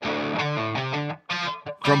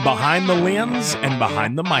from behind the lens and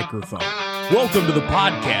behind the microphone. Welcome to the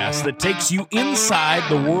podcast that takes you inside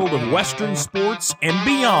the world of Western sports and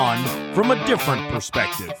beyond from a different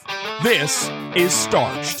perspective. This is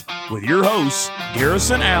Starched with your hosts,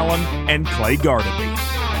 Garrison Allen and Clay Gardaby.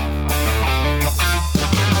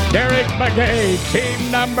 Derrick, Begay,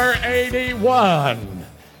 team number 81.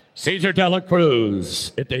 Cesar De La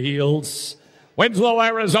Cruz at the heels. Winslow,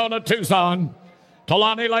 Arizona, Tucson.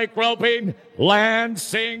 Tulani Lake Roping,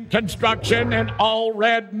 Lansing Construction, and All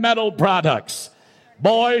Red Metal Products.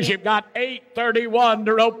 Boys, you've got 8:31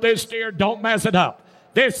 to rope this steer. Don't mess it up.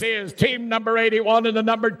 This is team number 81 and the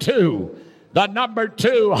number 2. The number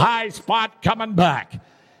 2 high spot coming back.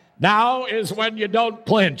 Now is when you don't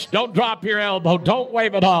clinch. Don't drop your elbow. Don't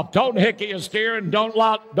wave it off. Don't hickey a steer, and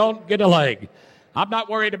don't get a leg. I'm not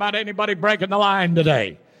worried about anybody breaking the line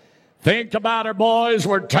today. Think about it, boys.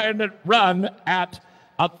 We're trying to run at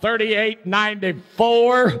a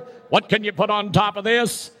 38.94. What can you put on top of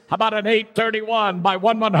this? How about an 8:31 by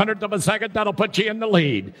 1/100th of a second? That'll put you in the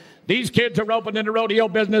lead. These kids are roping in the rodeo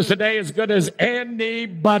business today as good as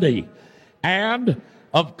anybody. And,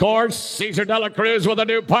 of course, Cesar De La Cruz with a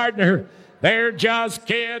new partner. They're just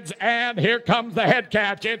kids, and here comes the head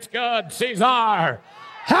catch. It's good. Cesar.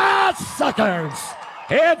 Ha, suckers.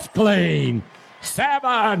 It's clean.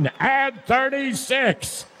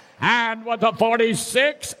 7:36. And with a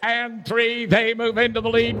 46-3, they move into the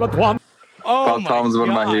lead with one. Oh, Tom's one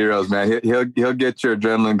of my heroes, man. He'll get your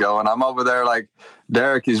adrenaline going. I'm over there like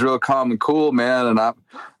Derrick. He's real calm and cool, man. And I'm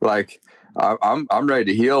like, I'm ready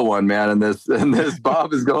to heal one, man. And this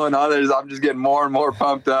Bob is going on. I'm just getting more and more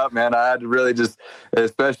pumped up, man. I had to really just,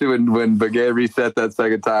 especially when Begay reset that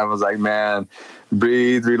second time, I was like, man,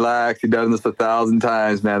 breathe, relax. You've done this 1,000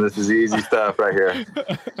 times, man. This is easy stuff right here.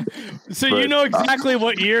 So you know exactly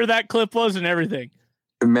what year that clip was and everything.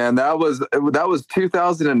 Man, that was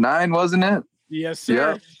 2009, wasn't it? Yes,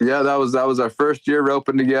 sir. Yeah, that was our first year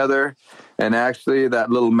roping together. And actually, that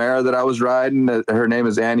little mare that I was riding, her name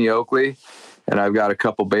is Annie Oakley, and I've got a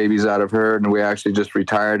couple babies out of her. And we actually just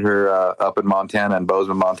retired her up in Montana, in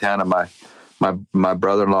Bozeman, Montana. My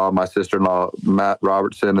brother-in-law, my sister-in-law, Matt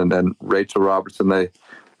Robertson, and then Rachel Robertson. I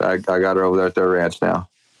got her over there at their ranch now.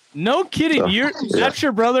 No kidding. So, that's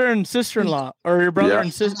your brother and sister-in-law, or your brother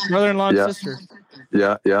and brother-in-law and sister.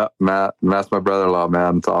 Yeah. Matt's my brother-in-law,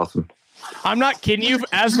 man. It's awesome. I'm not kidding you.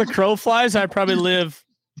 As the crow flies, I probably live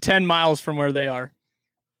 10 miles from where they are.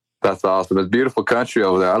 That's awesome. It's beautiful country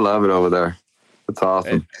over there. I love it over there. It's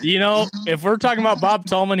awesome. You know, if we're talking about Bob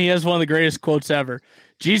Tolman, he has one of the greatest quotes ever.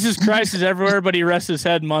 Jesus Christ is everywhere, but he rests his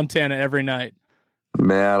head in Montana every night.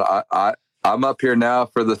 Man, I'm up here now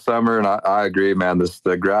for the summer, and I agree, man.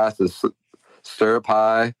 The grass is syrup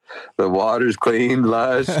high. The water's clean,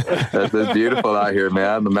 lush. It's beautiful out here,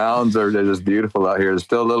 man. The mountains are just beautiful out here. There's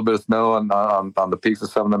still a little bit of snow on the peaks of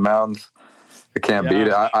some of the mountains. I can't beat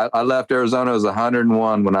it. I left Arizona. It was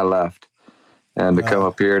 101 when I left, and to come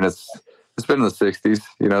up here, and it's been in the 60s.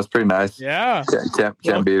 You know, it's pretty nice. Yeah,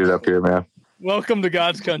 can't beat it up here, man. Welcome to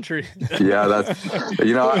God's country. Yeah, that's,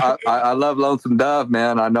 you know, I love Lonesome Dove,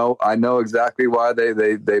 man. I know exactly why they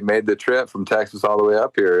made the trip from Texas all the way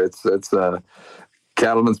up here. It's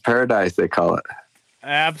cattleman's paradise, they call it.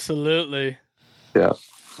 Absolutely. Yeah.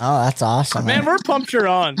 Oh, that's awesome, man. We're pumped you're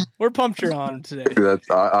on. We're pumped you're on today.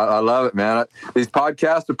 I love it, man. These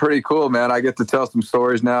podcasts are pretty cool, man. I get to tell some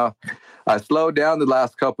stories now. I slowed down the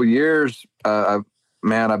last couple of years. I've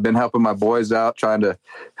been helping my boys out, trying to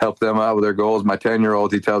help them out with their goals. My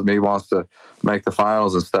 10-year-old, he tells me he wants to make the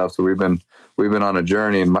finals and stuff. So we've been on a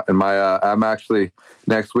journey. And I'm actually,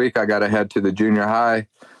 next week, I got to head to the junior high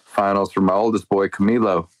finals for my oldest boy,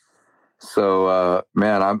 Camilo. So,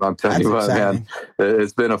 man, I'm telling you what, man,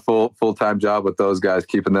 it's been a full-time job with those guys,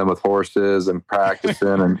 keeping them with horses and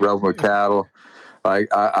practicing and roping with cattle.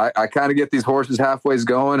 Like I kind of get these horses halfway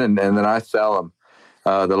going, and then I sell them.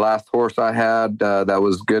 The last horse I had that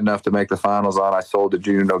was good enough to make the finals on, I sold to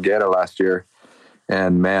Junior Noguera last year,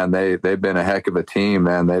 and man, they've been a heck of a team,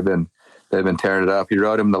 man. They've been tearing it up. He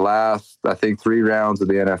rode him the last, I think, 3 rounds of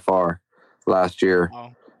the NFR last year.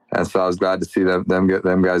 Wow. And so I was glad to see them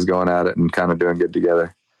guys going at it and kind of doing good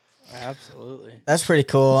together. Absolutely, that's pretty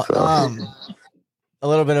cool. So, a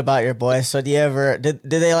little bit about your boys. So do you ever did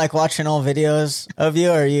they like watching old videos of you,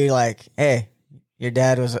 or are you like, hey, your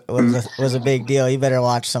dad was a big deal, you better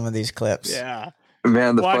watch some of these clips? Yeah,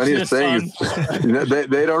 man. The funniest thing is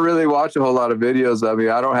they don't really watch a whole lot of videos of me.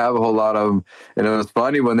 I don't have a whole lot of them, and it was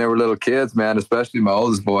funny when they were little kids, man. Especially my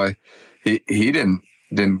oldest boy, he didn't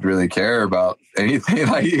really care about anything.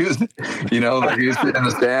 Like he was, like he was sitting in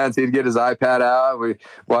the stands. He'd get his iPad out. We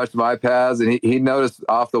watched some iPads, and he noticed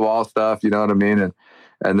off the wall stuff. You know what I mean?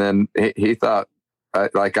 And then he thought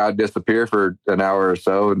I'd disappear for an hour or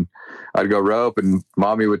so, and I'd go rope, and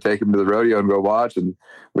mommy would take him to the rodeo and go watch, and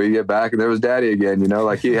we'd get back and there was daddy again,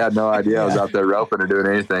 like he had no idea I was out there roping or doing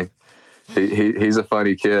anything. He's a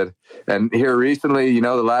funny kid. And here recently,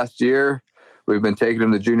 the last year we've been taking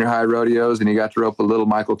him to junior high rodeos, and he got to rope a little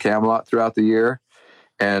Michael Camelot throughout the year.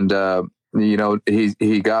 And,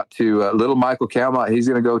 he got to little Michael Camelot. He's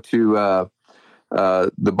going to go to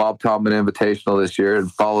the Bob Tomlin Invitational this year, and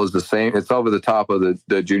follows the same. It's over the top of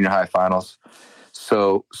the junior high finals.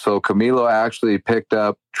 So Camilo actually picked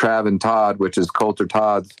up Trav and Todd, which is Colter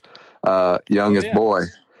Todd's youngest boy.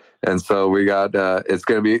 And so we got, it's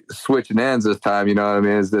going to be switching ends this time. You know what I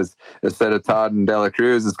mean? Instead of Todd and De La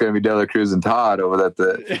Cruz, it's going to be De La Cruz and Todd over at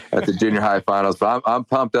the junior high finals. So I'm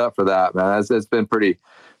pumped up for that, man. It's been pretty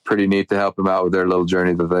neat to help them out with their little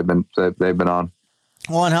journey that they've been on.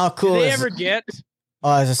 Well, and how cool Did they ever get? Oh,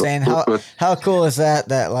 I was just saying, how cool is that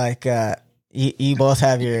like you both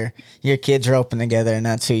have your kids roping together, and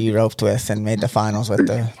that's who you roped with and made the finals with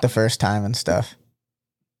the first time and stuff.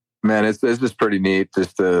 Man, it's just pretty neat.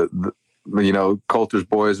 Just Colter's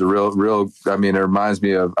boys are real. I mean, it reminds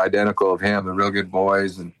me of identical of him. They're real good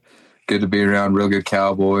boys and good to be around. Real good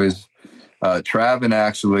cowboys. Travin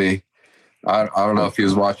actually, I don't know if he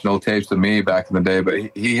was watching old tapes of me back in the day, but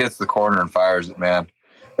he hits the corner and fires it, man.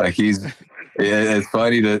 Like it's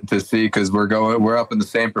funny to see, because we're up in the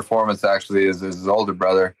same performance actually as his older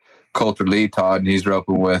brother, Colter Lee Todd, and he's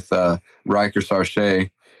roping with Riker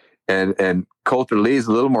Sarche. And Colter Lee's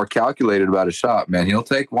a little more calculated about his shot, man. He'll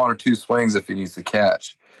take one or two swings if he needs to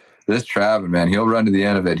catch. This Travin, man, he'll run to the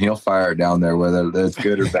end of it and he'll fire it down there, whether it's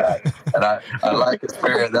good or bad. And I like his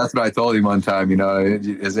spirit. That's what I told him one time.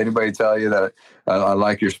 Does anybody tell you that I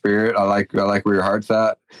like your spirit? I like where your heart's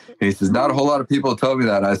at. And he says, not a whole lot of people told me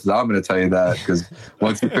that. And I said, I'm going to tell you that, because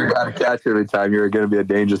once you figure out how to catch every time, you're going to be a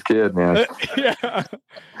dangerous kid, man. Yeah.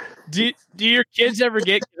 Do your kids ever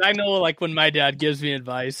get? Cause I know, like, when my dad gives me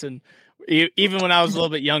advice, and even when I was a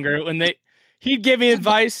little bit younger, he'd give me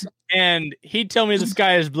advice and he'd tell me the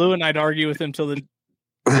sky is blue, and I'd argue with him till the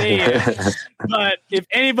day ends. But if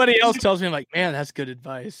anybody else tells me, I'm like, man, that's good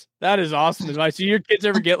advice. That is awesome advice. Do your kids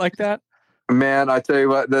ever get like that? Man, I tell you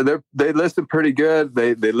what, they listen pretty good.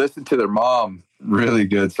 They listen to their mom really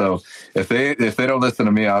good. So if they don't listen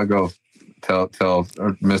to me, I'll go tell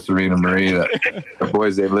Miss Serena Marie that the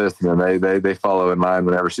boys ain't listening. They follow in line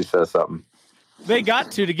whenever she says something. They got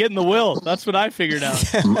to get in the will. That's what I figured out.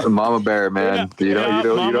 Mama bear, man. Yeah,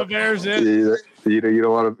 Mama bear's it. You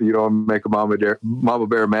don't want to make a mama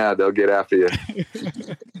bear mad. They'll get after you.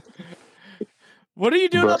 What are you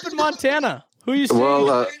doing up in Montana? Who are you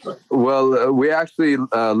seeing? Well, we actually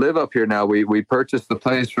live up here now. We purchased the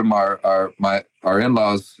place from our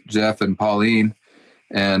in-laws, Jeff and Pauline,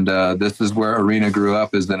 and this is where Arena grew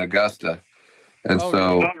up, is in Augusta. And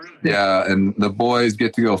and the boys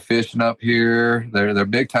get to go fishing up here. They're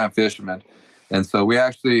big time fishermen. And so we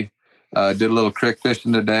actually did a little creek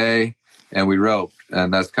fishing today, and we roped.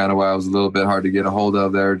 And that's kind of why I was a little bit hard to get a hold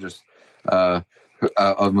of there. Just I'm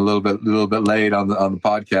a little bit late on the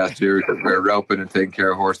podcast here, because we're roping and taking care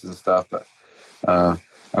of horses and stuff. But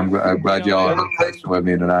I'm glad y'all are patient with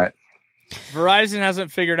me tonight. Verizon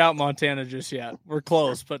hasn't figured out Montana just yet. We're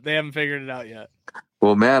close, but they haven't figured it out yet.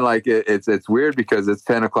 Well, man, like it's weird, because it's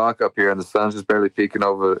 10 o'clock up here and the sun's just barely peeking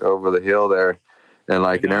over the hill there. And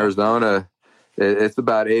like in Arizona, it's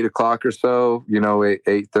about 8 o'clock or so,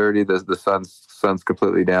 8:30, the sun's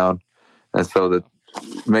completely down. And so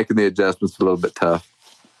making the adjustments a little bit tough.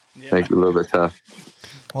 Yeah. Make it a little bit tough.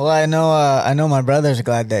 Well, I know my brother's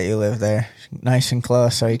glad that you live there, nice and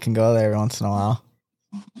close, so you can go there once in a while.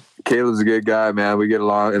 Caleb's a good guy, man. We get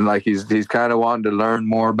along, and like he's kind of wanting to learn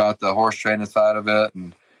more about the horse training side of it.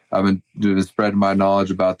 And I've been spreading my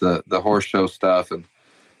knowledge about the horse show stuff. And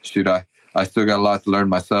shoot, I still got a lot to learn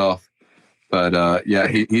myself. But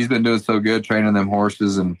he's been doing so good training them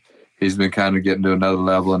horses, and he's been kind of getting to another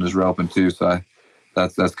level in his roping too. So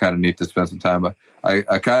that's kind of neat to spend some time. But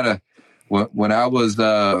I kind of, when I was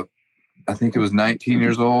I think it was 19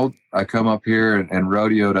 years old, I come up here and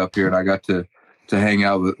rodeoed up here, and I got to hang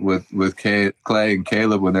out with Clay and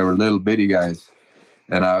Caleb when they were little bitty guys.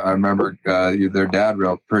 And I remember their dad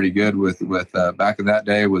roped pretty good with back in that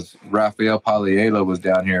day was Rafael Paliela was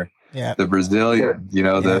down here. Yeah. The Brazilian,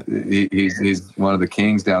 he's one of the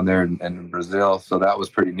kings down there in Brazil. So that was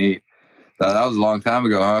pretty neat. That was a long time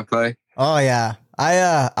ago, huh, Clay? Oh yeah.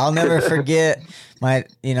 I'll never forget when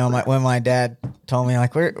my dad told me,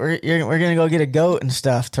 like, we're gonna go get a goat and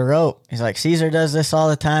stuff to rope. He's like, Cesar does this all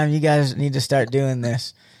the time. You guys need to start doing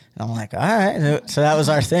this. And I'm like, all right. So that was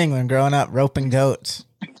our thing when growing up, roping goats.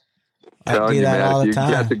 I do that all the if time.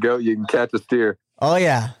 You can catch a goat, you can catch a steer. Oh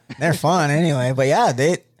yeah, they're fun anyway. But yeah,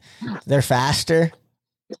 they're faster.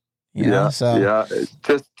 You know, so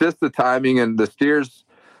just the timing and the steers.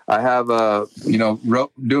 I have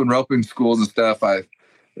doing roping schools and stuff. The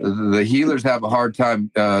heelers have a hard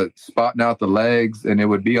time spotting out the legs, and it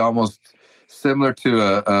would be almost similar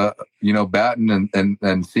to batting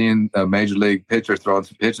and seeing a major league pitcher throwing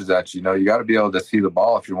some pitches at you. You know, you got to be able to see the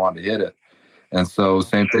ball if you want to hit it. And so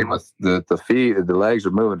same thing with the feet. The legs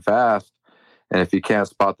are moving fast, and if you can't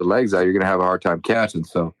spot the legs out, you're going to have a hard time catching.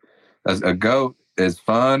 So as a goat is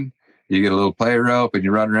fun. You get a little play rope and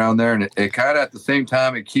you run around there, and it kind of at the same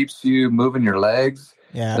time it keeps you moving your legs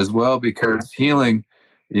as well, because heeling,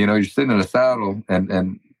 you're sitting in a saddle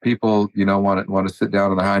and people want to sit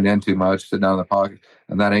down on the hind end too much, sit down in the pocket,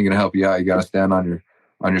 and that ain't going to help you out. You got to stand on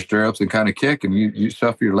your stirrups and kind of kick, and you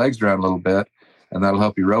shuffle your legs around a little bit, and that'll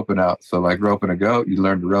help you roping out. So like roping a goat, you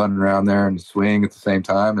learn to run around there and swing at the same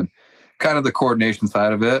time, and kind of the coordination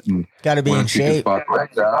side of it, and got to be in shape.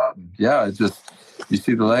 It's just. You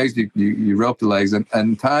see the legs, you rope the legs,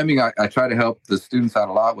 and timing. I try to help the students out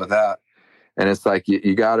a lot with that, and it's like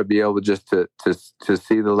you got to be able just to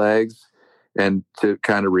see the legs and to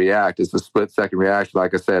kind of react. It's a split second reaction,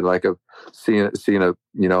 like I said, like seeing a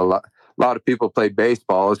lot of people play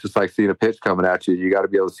baseball. It's just like seeing a pitch coming at you. You got to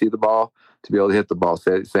be able to see the ball to be able to hit the ball.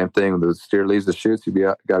 Same thing when the steer leaves the chutes. You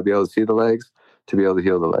got to be able to see the legs to be able to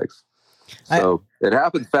heel the legs. So it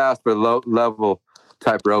happens fast for low level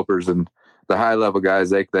type ropers, and the high level guys,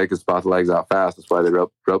 they can spot the legs out fast. That's why they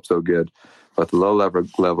rope so good. But the low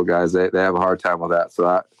level guys, they have a hard time with that.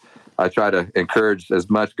 So I try to encourage as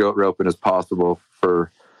much goat roping as possible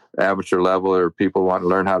for amateur level or people wanting to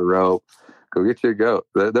learn how to rope. Go get you a goat.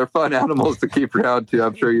 They're fun animals to keep around too.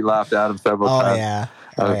 I'm sure you laughed at them several times.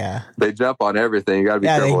 Oh yeah. They jump on everything. You got to be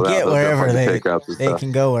careful. They get wherever they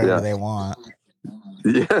can go wherever Yeah. they want.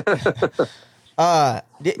 Yeah. I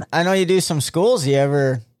know you do some schools. You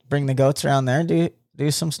ever bring the goats around there and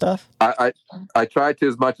do some stuff? I try to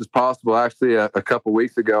as much as possible. Actually, a couple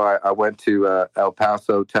weeks ago, I went to El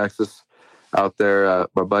Paso, Texas. Out there,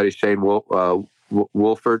 my buddy Shane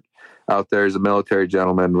Wolford out there is a military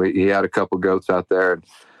gentleman. He had a couple goats out there, and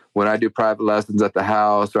when I do private lessons at the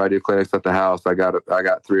house or I do clinics at the house, I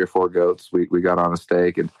got 3 or 4 goats. We got on a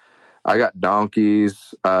stake, and I got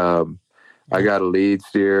donkeys. I got a lead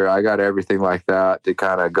steer. I got everything like that to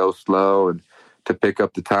kind of go slow and to pick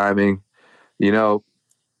up the timing. I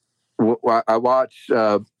watch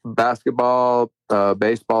basketball,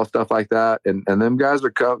 baseball, stuff like that. And them guys are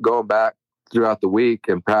going back throughout the week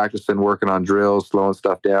and practicing, working on drills, slowing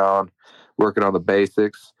stuff down, working on the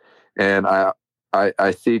basics. And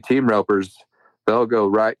I see team ropers, they'll go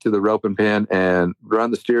right to the roping pin and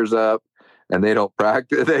run the steers up, and they don't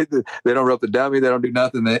practice. They don't rope the dummy. They don't do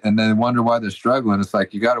nothing. And then wonder why they're struggling. It's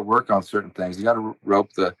like, you got to work on certain things. You got to rope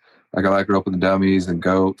I like roping the dummies and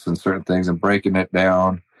goats and certain things and breaking it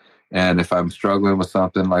down. And if I'm struggling with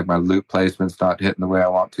something like my loop placement's not hitting the way I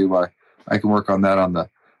want to, I can work on that on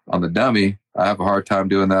the dummy. I have a hard time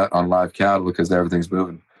doing that on live cattle because everything's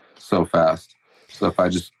moving so fast. So if I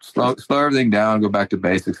just slow everything down, go back to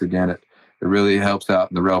basics again, it really helps out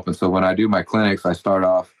in the rope. And so when I do my clinics, I start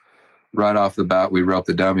off right off the bat. We rope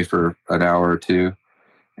the dummy for an hour or two,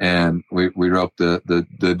 and we rope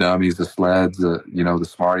the dummies, the sleds, the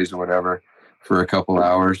Smarties or whatever for a couple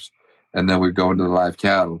hours, and then we go into the live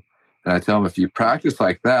cattle. And I tell them, if you practice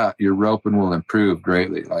like that, your roping will improve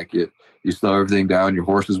greatly. Like you slow everything down, your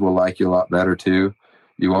horses will like you a lot better too.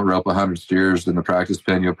 You won't rope 100 steers in the practice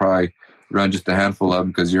pen. You'll probably run just a handful of them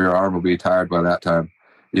because your arm will be tired by that time.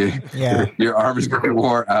 Your arm is going to be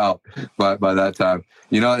wore out by that time.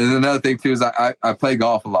 And another thing too is I play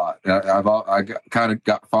golf a lot. I kind of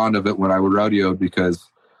got fond of it when I would rodeo, because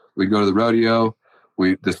we go to the rodeo.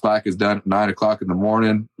 The slack is done at 9:00 in the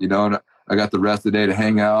morning. And I got the rest of the day to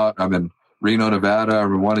hang out. I'm in Reno, Nevada.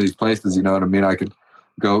 I'm in one of these places. You know what I mean? I could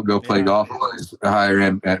go play golf on these higher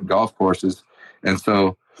end golf courses. And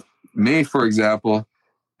so, me, for example,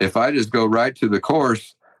 if I just go right to the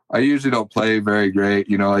course, I usually don't play very great.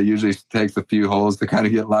 I usually takes a few holes to kind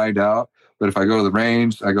of get lined out. But if I go to the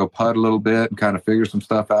range, I go putt a little bit and kind of figure some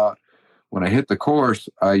stuff out. When I hit the course,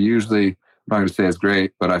 I usually, I'm not going to say it's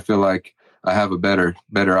great, but I feel like I have a better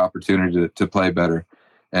opportunity to play better.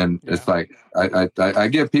 And it's like, I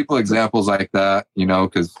give people examples like that,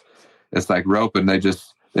 because it's like roping.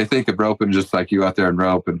 They think of roping just like you out there and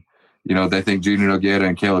rope. And, they think Junior Nogueira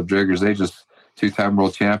and Caleb Driggers, they just 2-time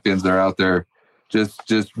world champions. They're out there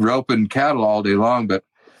just roping cattle all day long. But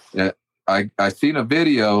I seen a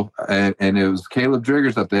video, and it was Caleb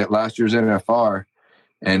Driggers at last year's NFR,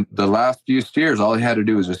 And the last few steers, all he had to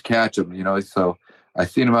do was just catch them, So I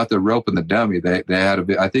seen him out there roping the dummy. They had a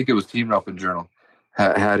bit, I think it was Team Roping Journal,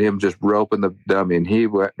 had him just roping the dummy, and he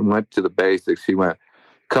went to the basics. He went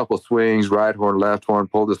a couple swings, right horn, left horn,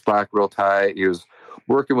 pulled his slack real tight. He was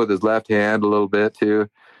working with his left hand a little bit too.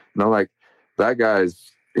 Like, that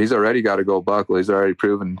he's already got a gold buckle. He's already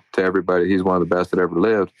proven to everybody he's one of the best that ever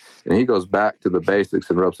lived. And he goes back to the basics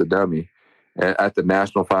and ropes a dummy at the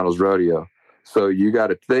National Finals Rodeo. So you got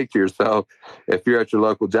to think to yourself, if you're at your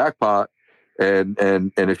local jackpot and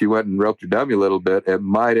if you went and roped your dummy a little bit, it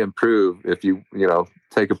might improve if you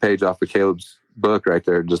take a page off of Caleb's book right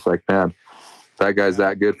there. Just like, man, that guy's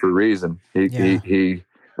that good for a reason. He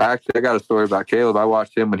actually, I got a story about Caleb. I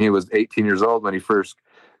watched him when he was 18 years old, when he first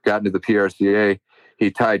got into the PRCA.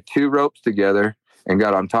 He tied 2 ropes together and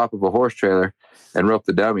got on top of a horse trailer and roped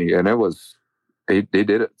the dummy. And he did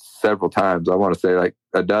it several times. I want to say like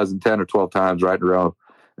 10 or 12 times right in a row.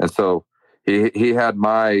 And so he had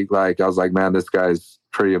I was like, man, this guy's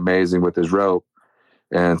pretty amazing with his rope.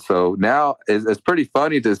 And so now it's pretty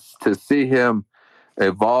funny to see him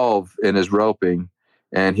evolve in his roping.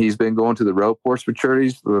 And he's been going to the rope horse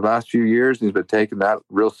maturities for the last few years. And he's been taking that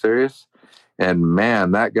real serious. And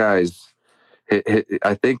man, that guy's,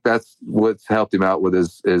 I think that's what's helped him out with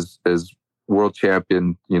his world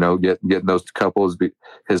champion, getting those couples.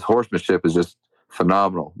 His horsemanship is just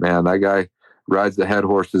phenomenal, man. That guy rides the head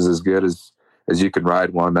horses as good as you can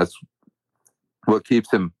ride one. That's what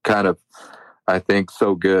keeps him kind of, I think,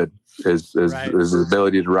 so good is his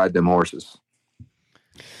ability to ride them horses.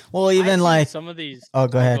 Well, even like some of these. Oh,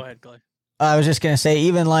 go ahead. Go ahead, Clay. I was just gonna say,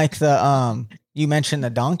 even like the you mentioned the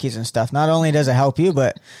donkeys and stuff. Not only does it help you,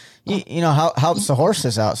 but helps the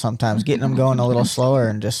horses out sometimes, getting them going a little slower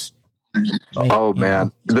and just.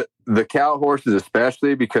 Man, the cow horses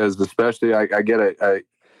especially, because I get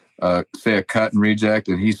a cut and reject,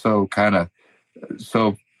 and he's so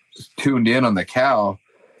tuned in on the cow.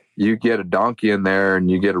 You get a donkey in there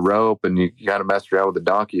and you get a rope and you got to mess around with the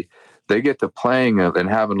donkey. They get to playing and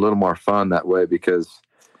having a little more fun that way, because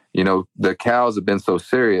the cows have been so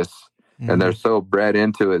serious and they're so bred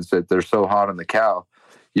into it that they're so hot on the cow.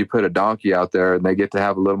 You put a donkey out there and they get to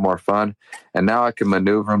have a little more fun. And now I can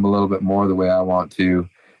maneuver them a little bit more the way I want to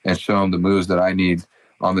and show them the moves that I need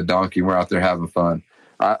on the donkey. We're out there having fun.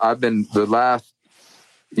 I've been doing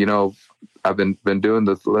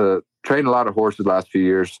training a lot of horses the last few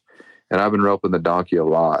years, and I've been roping the donkey a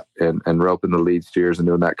lot and roping the lead steers and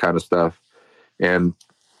doing that kind of stuff. And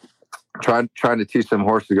trying to teach them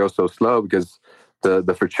horses to go so slow, because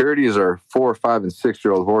the futurities are 4, 5, and 6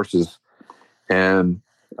 year old horses. And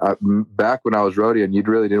back when I was rodeoing, you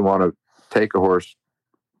really didn't want to take a horse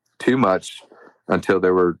too much until they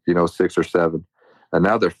were 6 or 7, and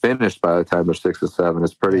now they're finished by the time they're 6 or 7.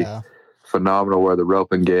 It's pretty phenomenal where the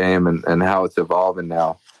roping game and how it's evolving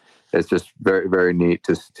now. It's just very, very neat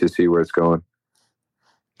to see where it's going.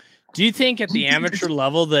 Do you think at the amateur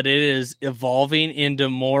level that it is evolving into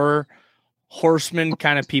more horseman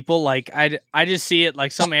kind of people? Like I just see it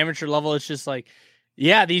like some amateur level. It's just like,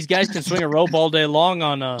 yeah, these guys can swing a rope all day long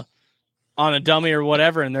on a dummy or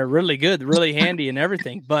whatever, and they're really good, really handy and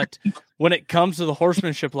everything. But when it comes to the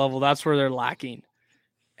horsemanship level, that's where they're lacking.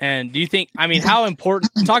 And do you think, how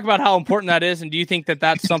important, talk about how important that is, and do you think that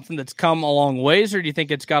that's something that's come a long ways, or do you think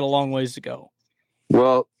it's got a long ways to go?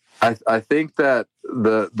 Well, I think that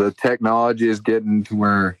the technology is getting to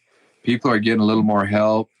where people are getting a little more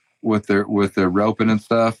help with their roping and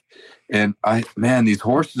stuff. And these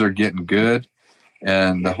horses are getting good.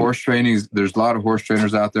 And the horse trainings, there's a lot of horse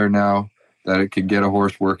trainers out there now that it can get a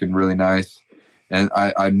horse working really nice. And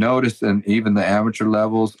I noticed, and even the amateur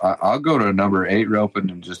levels, I'll go to a number 8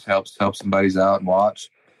 roping and just help somebody's out and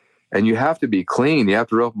watch. And you have to be clean. You have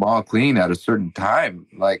to rope them all clean at a certain time.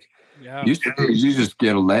 Like you just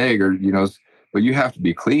get a leg but you have to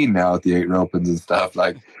be clean now at the 8 ropings and stuff.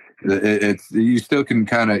 Like you still can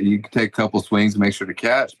you can take a couple swings and make sure to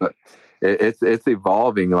catch, but it's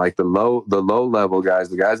evolving. Like the low level guys,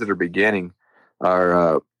 the guys that are beginning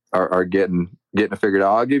are getting it figured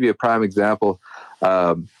out. I'll give you a prime example.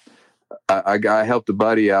 I helped a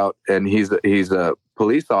buddy out, and he's a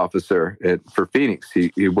police officer for Phoenix.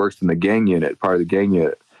 He works in the gang unit, part of the gang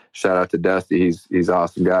unit. Shout out to Dusty. He's an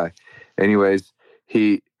awesome guy. Anyways,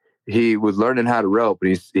 he was learning how to rope,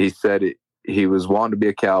 and he said he was wanting to be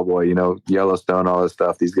a cowboy, Yellowstone, all this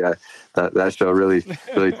stuff. These guys, that show really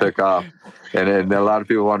took off. And a lot of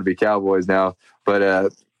people want to be cowboys now.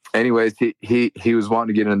 But anyways, he was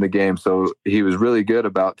wanting to get in the game. So he was really good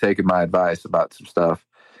about taking my advice about some stuff.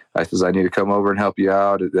 I says, I need to come over and help you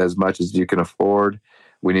out as much as you can afford.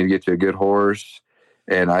 We need to get you a good horse.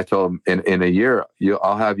 And I told him, in a year,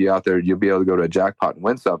 I'll have you out there. You'll be able to go to a jackpot and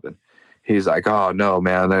win something. He's like, oh, no,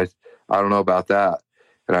 man, I don't know about that.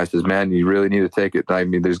 And I says, man, you really need to take it. I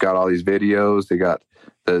mean, there's got all these videos. They got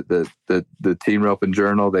the Team Roping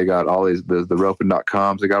Journal. They got all these, the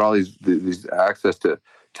roping.coms. They got all these access to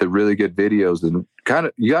really good videos. And kind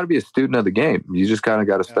of, you got to be a student of the game. You just kind of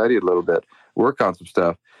got to study it a little bit, work on some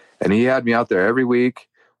stuff. And he had me out there every week.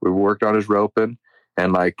 We worked on his roping.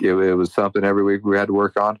 And like it was something every week we had to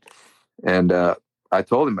work on. And I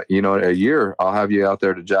told him, you know, a year, I'll have you out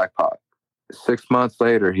there to jackpot. 6 months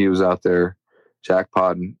later, he was out there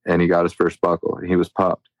jackpotting, and he got his first buckle. And he was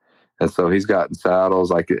pumped. And so he's gotten saddles,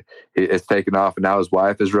 like it's taken off. And now his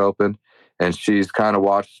wife is roping, and she's kind of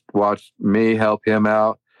watched me help him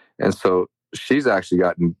out. And so she's actually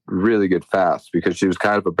gotten really good fast because she was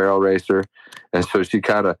kind of a barrel racer. And so she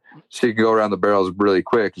could go around the barrels really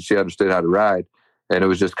quick, and she understood how to ride. And it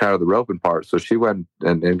was just kind of the roping part. So she went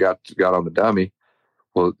and got on the dummy.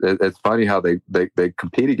 Well, it's funny how they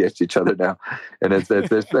compete against each other now. And it's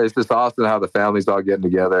just awesome how the families all getting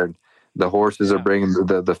together, and the horses are bringing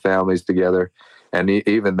the families together. And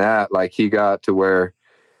even that, like, he got to where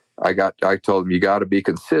I told him, you got to be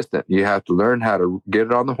consistent. You have to learn how to get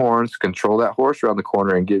it on the horns, control that horse around the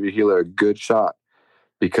corner, and give your heeler a good shot.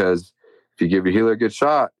 Because if you give your heeler a good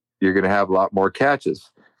shot, you're going to have a lot more catches.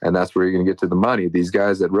 And that's where you're going to get to the money. These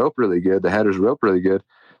guys that rope really good, the headers rope really good,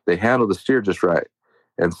 they handle the steer just right.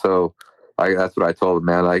 And so that's what I told him,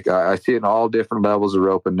 man. Like, I see it in all different levels of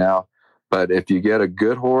roping now. But if you get a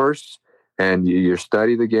good horse and you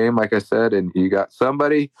study the game, like I said, and you got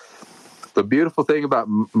somebody, the beautiful thing about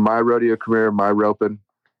my rodeo career, my roping,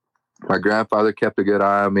 my grandfather kept a good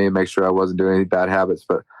eye on me, make sure I wasn't doing any bad habits.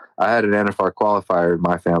 But I had an NFR qualifier in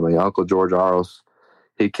my family, Uncle George Aros.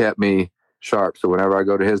 He kept me sharp. So whenever I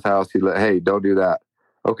go to his house, hey, don't do that.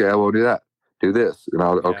 Okay, I won't do that. Do this. And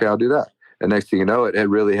I'll do that. And next thing you know, it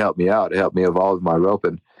really helped me out. It helped me evolve my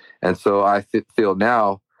roping. And so I feel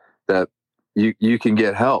now that you can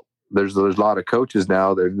get help. There's a lot of coaches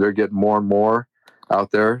now. They're getting more and more out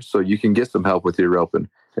there. So you can get some help with your roping.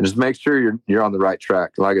 And just make sure you're on the right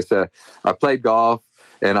track. Like I said, I played golf,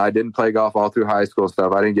 and I didn't play golf all through high school and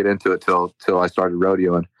stuff. I didn't get into it till I started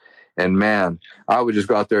rodeoing. And man, I would just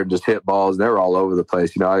go out there and just hit balls. And they were all over the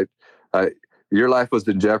place. You know, your life was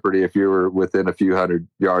in jeopardy if you were within a few hundred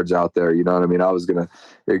yards out there. You know what I mean?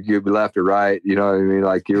 You'd be left or right. You know what I mean?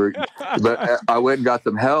 Like but I went and got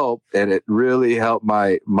some help, and it really helped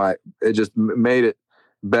it just made it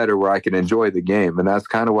better where I can enjoy the game. And that's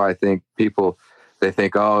kind of why I think people, they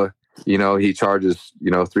think, oh, you know, he charges, you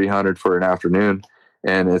know, $300 for an afternoon.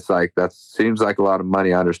 And it's like, that seems like a lot of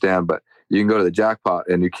money. I understand, but you can go to the jackpot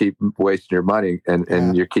and you keep wasting your money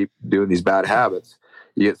and you keep doing these bad habits.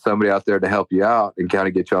 You get somebody out there to help you out and kind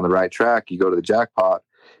of get you on the right track. You go to the jackpot.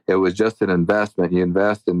 It was just an investment. You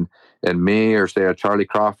invest in me, or say a Charlie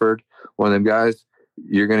Crawford, one of them guys,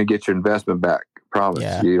 you're going to get your investment back. Promise.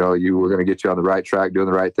 Yeah. You know, we're going to get you on the right track, doing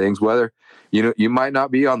the right things. Whether, you know, you might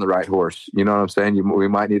not be on the right horse. You know what I'm saying? We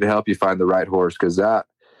might need to help you find the right horse, because that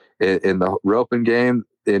in the roping game,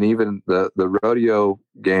 and even the rodeo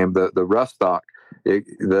game, the rough stock,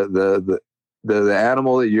 the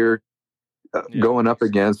animal that you're going up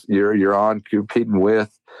against, you're on competing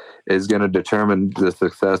with, is going to determine the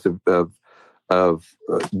success of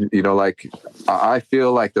you know, like, I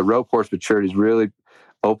feel like the rope horse maturity is really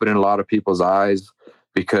opening a lot of people's eyes,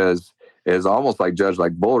 because it's almost like judged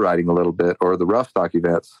like bull riding a little bit, or the rough stock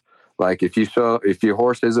events. Like, if your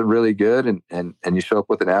horse isn't really good and you show up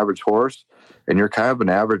with an average horse and you're kind of an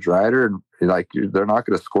average rider, and like, they're not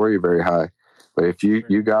going to score you very high. But if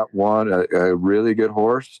you got a really good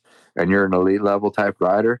horse and you're an elite level type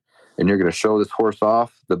rider, and you're going to show this horse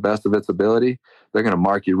off the best of its ability, they're going to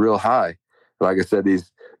mark you real high. Like I said,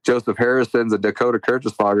 these Joseph Harrisons, the Dakota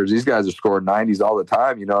Kirchhoffs, these guys are scoring 90s all the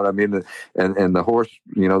time. You know what I mean? And the horse,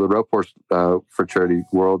 you know, the rope horse fraternity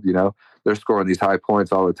world, you know, they're scoring these high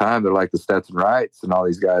points all the time. They're like the Stetson Wrights and all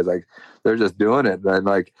these guys. Like, they're just doing it, and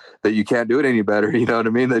like that, you can't do it any better. You know what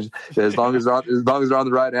I mean? As long as they're on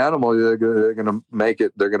the right animal, they're going to make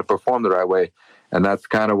it. They're going to perform the right way, and that's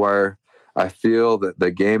kind of where I feel that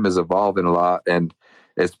the game is evolving a lot. And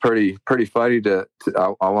it's pretty funny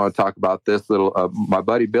I want to talk about this little. My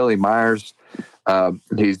buddy Billy Myers,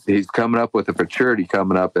 he's coming up with a futurity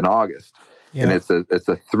coming up in August, and it's a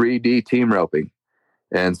 3D team roping.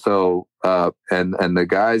 And so, and the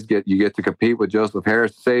guys you get to compete with Joseph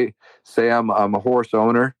Harris. Say I'm a horse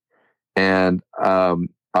owner, and I'm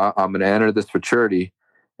going to enter this futurity,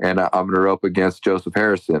 and I'm going to rope against Joseph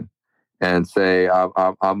Harrison, and say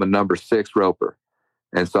I'm a number 6 roper,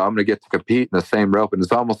 and so I'm going to get to compete in the same rope, and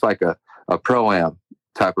it's almost like a pro-am.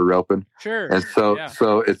 type of roping. Sure. And so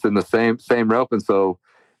it's in the same roping. So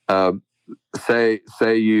say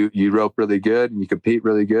you rope really good and you compete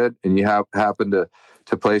really good and you happen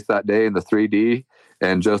to place that day in the 3D,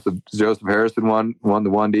 and Joseph Harrison won the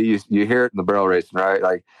 1D. You hear it in the barrel racing, right?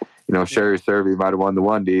 Like, Sherry Servey might have won the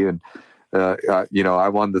 1D, and I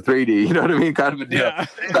won the 3D. You know what I mean? Kind of a deal. Yeah.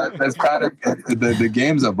 That's kind of the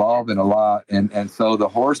game's evolving a lot, and so the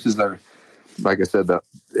horses are, like I said,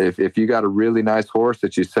 if you got a really nice horse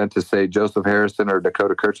that you sent to, say, Joseph Harrison or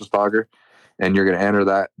Dakota Kirchenspager, and you're going to enter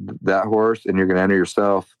that horse, and you're going to enter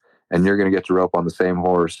yourself, and you're going to get to rope on the same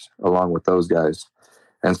horse along with those guys.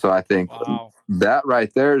 And so I think that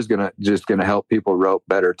right there is going to help people rope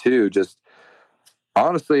better too. Just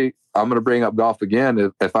honestly, I'm going to bring up golf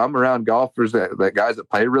again. If I'm around golfers that guys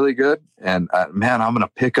that play really good, and I'm going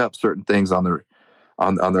to pick up certain things on their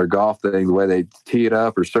golf thing, the way they tee it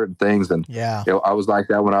up or certain things. And I was like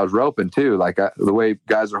that when I was roping too. Like the way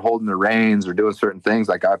guys are holding the reins or doing certain things.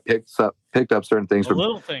 Like I picked up certain things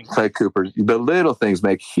from Clay Cooper. The little things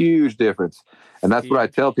make huge difference. And that's what I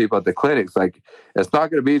tell people at the clinics. Like, it's not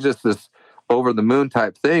going to be just this over the moon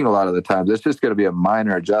type thing. A lot of the times it's just going to be a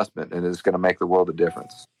minor adjustment, and it's going to make the world of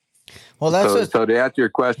difference. Well, so to answer your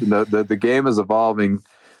question, the game is evolving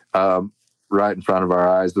right in front of our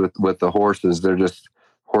eyes with the horses.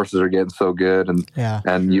 Horses are getting so good,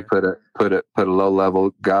 and you put a low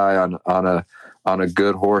level guy on a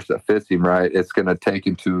good horse that fits him right, it's going to take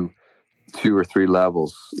him to 2 or 3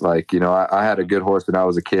 levels. Like, I had a good horse when I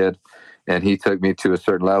was a kid, and he took me to a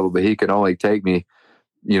certain level, but he can only take me,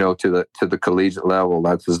 to the collegiate level.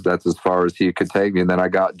 That's as far as he could take me. And then I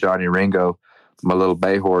got Johnny Ringo, my little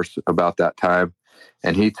bay horse, about that time,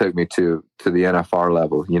 and he took me to the NFR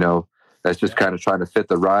level. That's just kind of trying to fit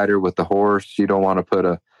the rider with the horse. You don't want to put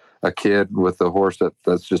a kid with the horse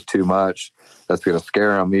that's just too much. That's going to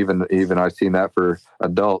scare them. Even I've seen that for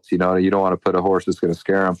adults. You don't want to put a horse that's going to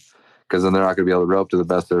scare them, because then they're not going to be able to rope to the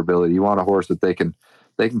best of their ability. You want a horse that they can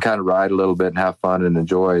kind of ride a little bit and have fun and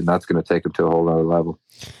enjoy, and that's going to take them to a whole other level.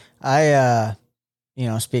 I,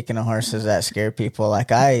 speaking of horses that scare people,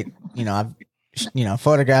 like I've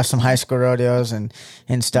photographed some high school rodeos and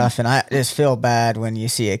stuff, and I just feel bad when you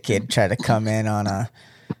see a kid try to come in on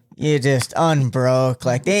you just unbroke,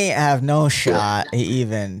 like they ain't have no shot,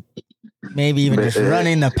 maybe even just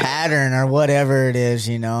running the pattern or whatever it is,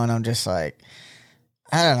 and I'm just like,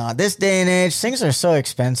 I don't know, this day and age, things are so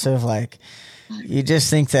expensive. Like, you just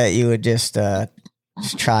think that you would just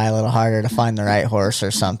try a little harder to find the right horse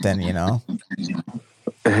or something, Yeah.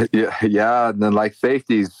 And then like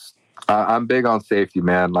safeties, I'm big on safety,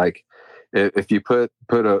 man. Like if you put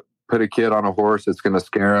a kid on a horse that's going to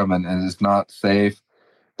scare him and it's not safe,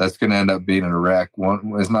 that's going to end up being a wreck.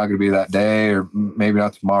 It's not going to be that day, or maybe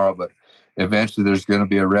not tomorrow, but eventually there's going to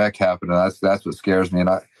be a wreck happening. That's what scares me. And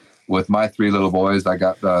with my 3 little boys, I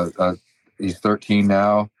got he's 13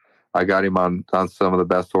 now. I got him on some of the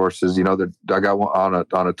best horses. I got one on a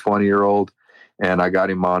 20-year-old, and I got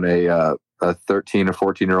him on a 13 or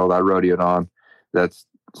 14-year-old I rodeoed on that's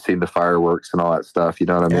seen the fireworks and all that stuff. You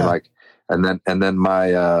know what I mean? Like, and then my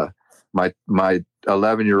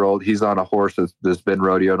 11-year-old, he's on a horse that's been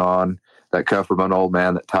rodeoed on, that come from an old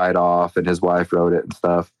man that tied off, and his wife rode it and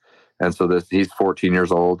stuff. And so he's 14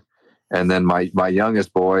 years old. And then my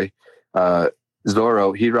youngest boy,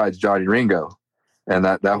 Zorro, he rides Johnny Ringo. And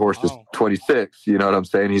that horse is 26. You know what I'm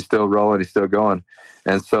saying? He's still rolling. He's still going.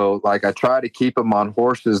 And so, like, I try to keep them on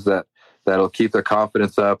horses that'll keep their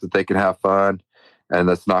confidence up, that they can have fun, and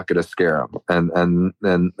that's not going to scare them.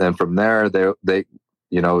 And from there, they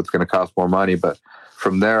it's going to cost more money. But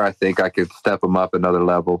from there, I think I could step them up another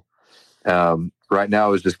level. Right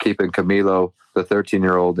now is just keeping Camilo, the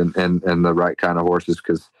 13-year-old, and the right kind of horses,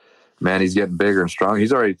 because, man, he's getting bigger and strong.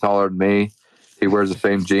 He's already taller than me. He wears the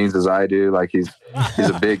same jeans as I do. Like, he's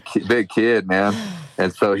a big kid, man.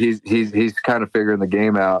 And so he's kind of figuring the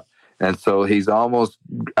game out. And so he's almost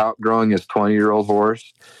outgrowing his 20-year-old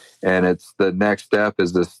horse. And it's the next step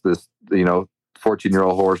is this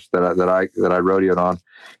 14-year-old horse that I rodeoed on.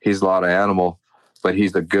 He's a lot of animal, but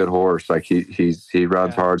he's a good horse. Like, he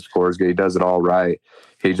runs hard, scores good. He does it all right.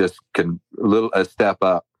 He just can a step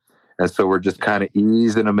up. And so we're just kind of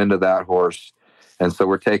easing him into that horse. And so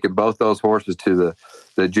we're taking both those horses to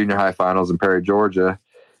the junior high finals in Perry, Georgia.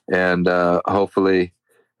 And hopefully,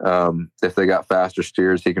 if they got faster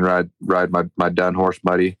steers, he can ride my dun horse,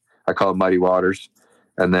 Muddy. I call him Muddy Waters.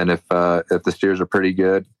 And then if the steers are pretty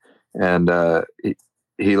good, and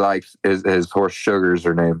he likes his horse, Sugar's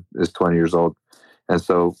her name, is 20 years old. And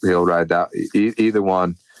so he'll ride that, either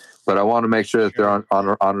one. But I want to make sure that they're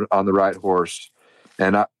on the right horse.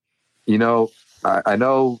 And I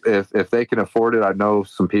know if they can afford it, I know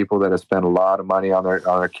some people that have spent a lot of money on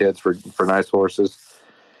their kids for nice horses.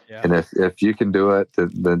 Yeah. And if you can do it,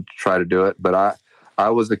 then try to do it. But I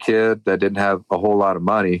was a kid that didn't have a whole lot of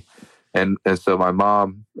money. And so my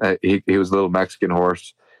mom, he was a little Mexican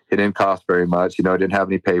horse. He didn't cost very much, he didn't have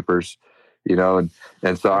any papers, and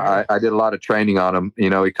so I did a lot of training on him. He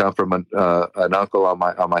come from an uncle on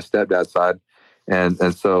my stepdad's side.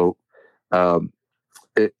 And so,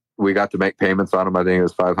 we got to make payments on him. I think it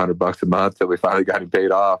was $500 a month that we finally got him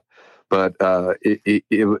paid off. But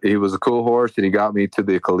he was a cool horse, and he got me to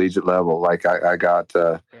the collegiate level. Like I got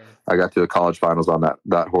to the college finals on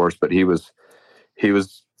that horse. But he was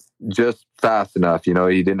just fast enough. He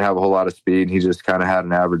didn't have a whole lot of speed. He just kind of had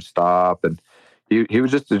an average stop, and he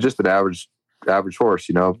was just an average horse.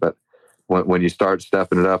 But when you start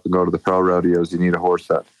stepping it up and go to the pro rodeos, you need a horse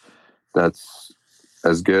that's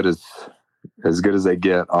as good as they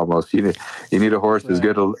get. Almost, you need a horse as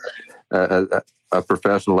good a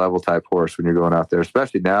professional level type horse when you're going out there,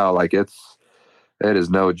 especially now. Like it is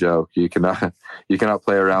no joke. You cannot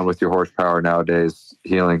play around with your horsepower nowadays.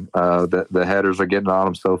 Healing, the headers are getting on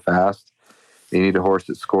them so fast. You need a horse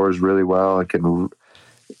that scores really well and can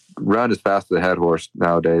run as fast as a head horse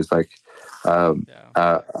nowadays. Like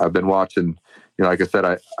I've been watching. Like I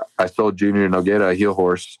said, I sold Junior Noguera a heel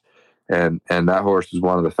horse. And that horse is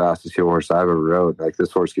one of the fastest heel horses I've ever rode. Like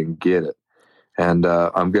this horse can get it. And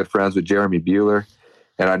I'm good friends with Jeremy Bueller.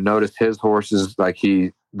 And I noticed his horses, like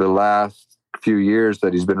the last few years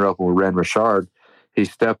that he's been roping with Ren Richard, he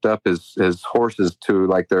stepped up his horses to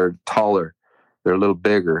like they're taller, they're a little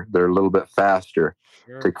bigger, they're a little bit faster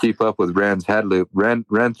to keep up with Ren's head loop.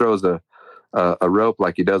 Ren throws a rope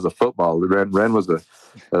like he does a football. Ren was a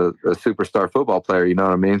superstar football player, you know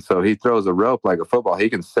what I mean? So he throws a rope like a football. He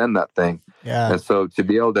can send that thing. Yeah. And so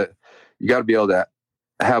you got to be able to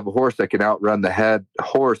have a horse that can outrun the head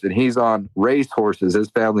horse. And he's on race horses.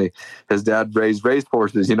 His dad raised race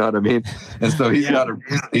horses, you know what I mean? And so he's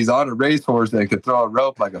on a race horse that can throw a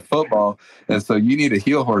rope like a football. And so you need a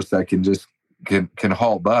heel horse that can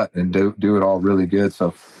haul butt and do it all really good.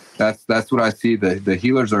 So that's what I see. The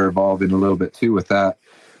heelers are evolving a little bit too with that.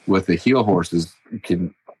 With the heel horses,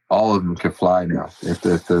 all of them can fly now if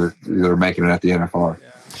they're making it at the NFR.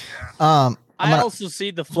 Yeah. I also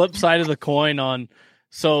see the flip side of the coin on.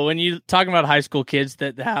 So when you talking about high school kids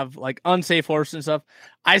that have like unsafe horses and stuff,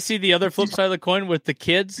 I see the other flip side of the coin with the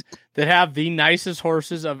kids that have the nicest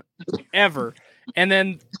horses of ever, and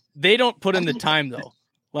then they don't put in the time though.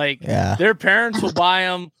 Like their parents will buy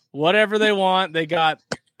them whatever they want. They got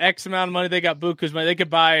X amount of money. They got buku's money. They could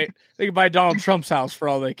buy Donald Trump's house for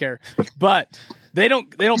all they care. But they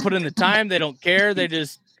don't put in the time. They don't care. They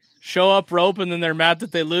just show up, rope, and then they're mad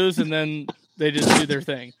that they lose, and then they just do their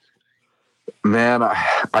thing. Man,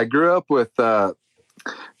 I grew up with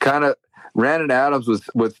kind of Brandon Adams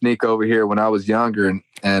would sneak over here when I was younger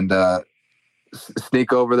and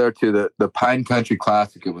sneak over there to the Pine Country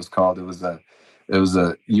Classic. It was called. It was a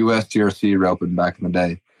USGRC roping back in the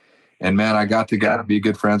day. And man, I got to be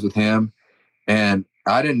good friends with him, and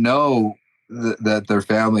I didn't know that their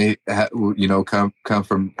family had, come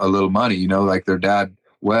from a little money. Like their dad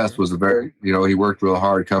Wes was he worked real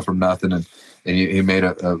hard, come from nothing, and he made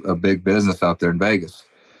a big business out there in Vegas.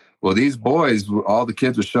 Well, these boys, all the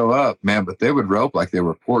kids would show up, man, but they would rope like they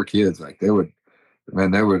were poor kids. Like they were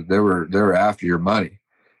after your money.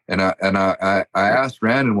 And I asked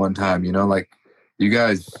Brandon one time, like you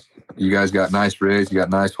guys got nice rigs, you got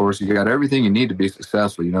nice horses, you got everything you need to be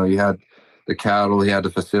successful. You had the cattle, he had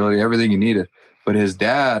the facility, everything you needed. But his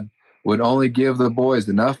dad would only give the boys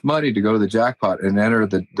enough money to go to the jackpot and enter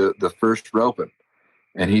the first roping.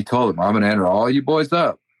 And he told them, I'm going to enter all you boys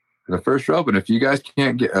up in the first roping. If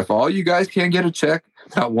all you guys can't get a check,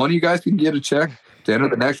 not one of you guys can get a check to enter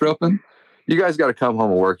the next roping, you guys got to come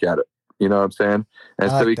home and work at it. You know what I'm saying?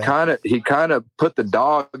 And so he kind of put the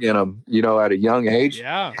dog in them, at a young age.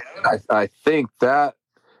 Yeah. And I think that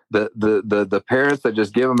the parents that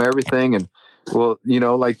just give them everything and, well, you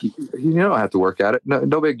don't have to work at it.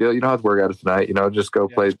 No big deal. You don't have to work at it tonight. Just go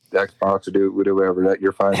play Xbox or do whatever. That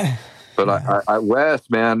you're fine. But I Wes,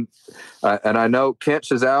 man, and I know Kent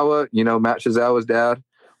Shizawa, Matt Shizawa's dad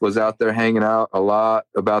was out there hanging out a lot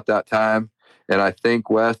about that time. And I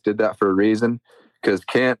think Wes did that for a reason, because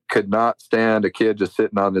Kent could not stand a kid just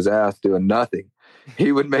sitting on his ass doing nothing.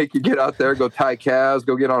 He would make you get out there, go tie calves,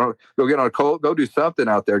 go get on a colt, go do something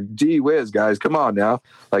out there. Gee whiz, guys, come on now!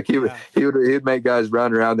 Like he'd make guys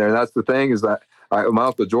run around there. And that's the thing is that my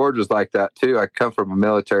Uncle George was like that too. I come from a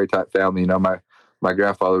military type family. My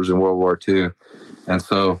grandfather was in World War II, and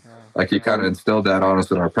so like he kind of instilled that on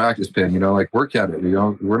us in our practice pen, like work at it.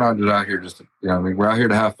 We're not just out here just, we're out here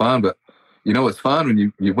to have fun, but it's fun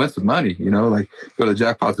when you win some money, like go to the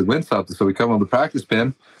jackpots and win something. So we come on the practice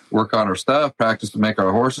pen, work on our stuff, practice to make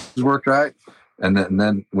our horses work right. And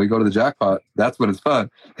then we go to the jackpot. That's when it's fun.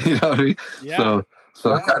 You know what I mean? Yeah.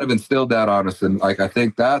 So it kind of instilled that on us. And like, I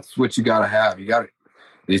think that's what you got to have. You got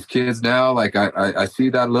these kids now, like I see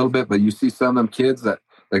that a little bit, but you see some of them kids that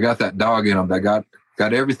they got that dog in them. They got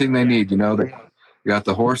everything they need. They got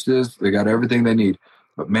the horses, they got everything they need,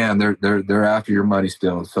 but man, they're after your money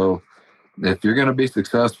still. So if you're going to be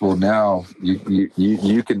successful now,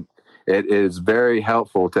 you can, it is very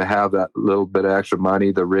helpful to have that little bit of extra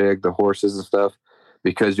money, the rig, the horses and stuff,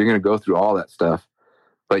 because you're going to go through all that stuff.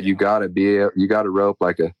 But you got to rope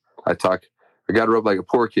like I got to rope like a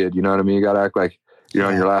poor kid. You know what I mean? You got to act like,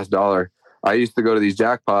 on your last dollar. I used to go to these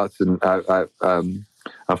jackpots, and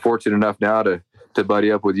I'm fortunate enough now to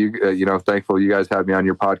buddy up with you. Thankful you guys have me on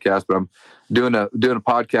your podcast, but I'm doing a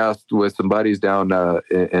podcast with some buddies down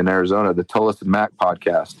in Arizona, the Tullis and Mac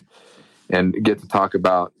podcast, and get to talk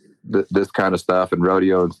about this kind of stuff and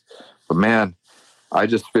rodeo. But man, I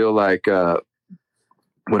just feel like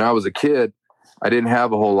when I was a kid, I didn't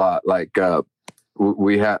have a whole lot. Like my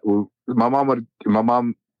mom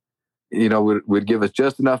would give us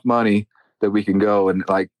just enough money that we can go, and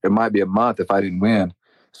like it might be a month if I didn't win.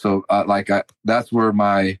 So that's where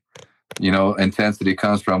my intensity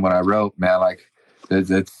comes from when I rope, man. Like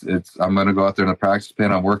it's I'm gonna go out there in the practice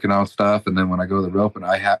pen, I'm working on stuff, and then when I go to the roping,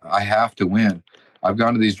 I have to win. I've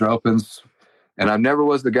gone to these ropings, and I never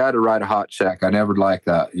was the guy to write a hot check. I never liked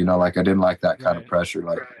that, like I didn't like that kind of pressure.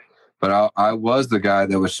 Like, but I was the guy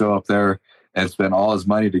that would show up there and spend all his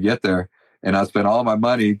money to get there, and I spent all my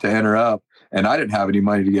money to enter up, and I didn't have any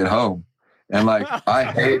money to get home. And like I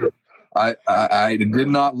hated, I did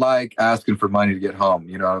not like asking for money to get home.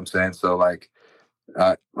 You know what I'm saying? So like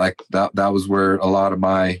that was where a lot of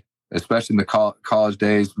my, especially in the college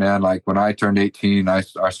days, man. Like when I turned 18, I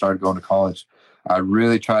started going to college. I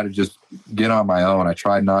really tried to just get on my own. I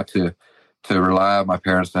tried not to rely on my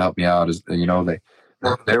parents to help me out. As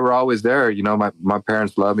they were always there. My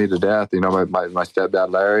parents loved me to death. My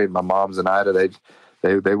stepdad Larry and my mom Zenaida,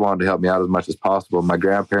 they wanted to help me out as much as possible. My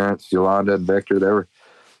grandparents Yolanda and Victor,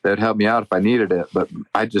 they'd help me out if I needed it, but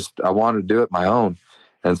I wanted to do it my own.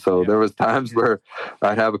 And so there was times where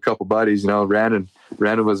I'd have a couple buddies, Brandon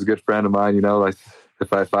was a good friend of mine, like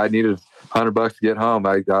if I needed $100 to get home,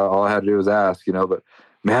 all I had to do was ask, but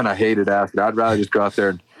man, I hated asking. I'd rather just go out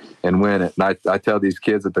there and win it. And I tell these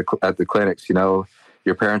kids at the clinics,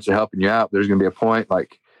 your parents are helping you out. There's going to be a point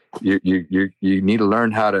like you need to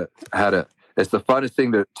learn how to, it's the funnest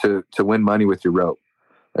thing to win money with your rope.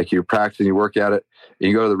 Like you're practicing, you work at it, and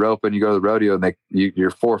you go to the rope and you go to the rodeo, and you're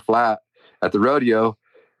 4 flat at the rodeo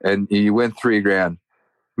and you win $3,000.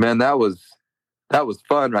 Man, that was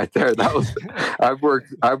fun right there. That was,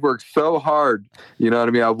 I've worked so hard. You know what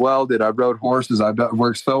I mean? I've welded, I've rode horses. I've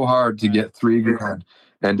worked so hard to get $3,000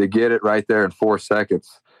 and to get it right there in 4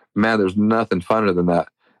 seconds. Man, there's nothing funner than that.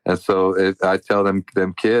 And so I tell them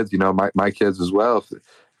kids, my kids as well,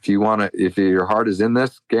 if your heart is in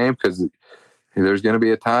this game, because there's going to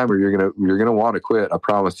be a time where you're going to want to quit. I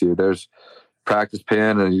promise you. There's practice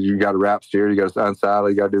pen, and you got to wrap steer, you got to unsaddle,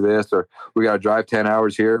 you got to do this, or we got to drive 10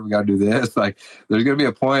 hours here, we got to do this. Like there's going to be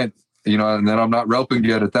a point, and then I'm not roping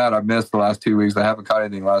good at that. I've missed the last 2 weeks. I haven't caught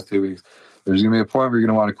anything the last 2 weeks. There's going to be a point where you're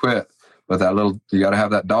going to want to quit. But you got to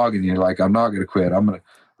have that dog in you. Like, I'm not going to quit.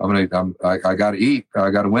 I got to eat. I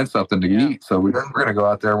got to win something to eat. So we're going to go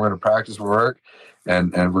out there. We're going to practice work,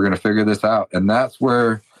 and we're going to figure this out. And that's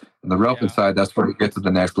where, on the roping side, that's where we get to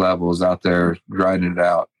the next level, is out there grinding it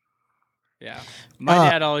out. Yeah. My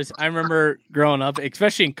dad always, I remember growing up,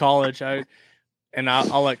 especially in college,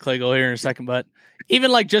 I'll let Clay go here in a second, but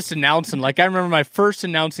even like just announcing, like I remember my first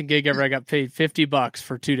announcing gig ever, I got paid $50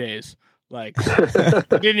 for 2 days. Like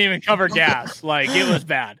didn't even cover gas. Like it was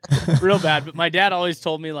bad, real bad. But my dad always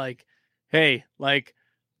told me like, hey, like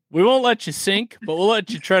we won't let you sink, but we'll let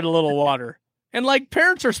you tread a little water. And like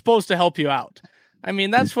parents are supposed to help you out. I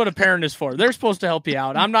mean, that's what a parent is for. They're supposed to help you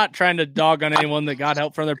out. I'm not trying to dog on anyone that got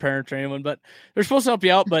help from their parents or anyone, but they're supposed to help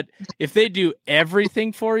you out. But if they do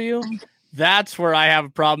everything for you, that's where I have a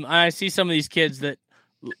problem. And I see some of these kids that,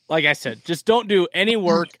 like I said, just don't do any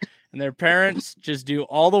work, and their parents just do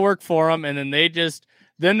all the work for them. And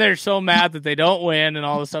then they're so mad that they don't win and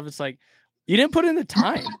all this stuff. It's like, you didn't put in the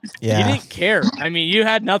time. Yeah. You didn't care. I mean, you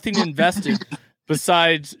had nothing invested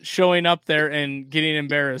besides showing up there and getting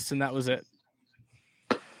embarrassed. And that was it.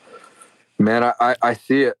 Man, I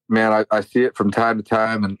see it, man. I see it from time to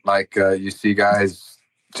time. And like, you see guys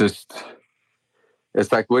just,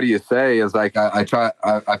 it's like, what do you say? It's like, I've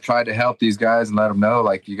tried to help these guys and let them know,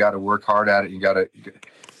 like, you got to work hard at it.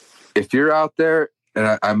 If you're out there,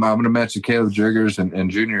 and I'm going to mention Caleb Jiggers and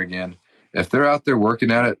Junior again. If they're out there working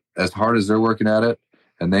at it as hard as they're working at it,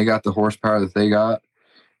 and they got the horsepower that they got,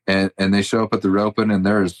 and they show up at the roping and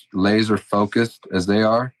they're as laser focused as they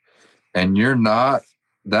are, and you're not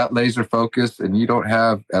that laser focused, and you don't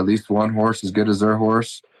have at least one horse as good as their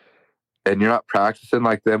horse, and you're not practicing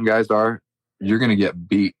like them guys are, you're going to get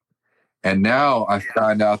beat. And now I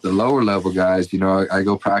find out the lower level guys, you know, I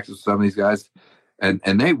go practice with some of these guys, and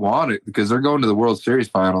they want it because they're going to the World Series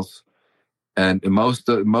finals. And most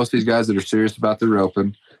of these guys that are serious about their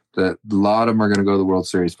roping, that a lot of them are going to go to the World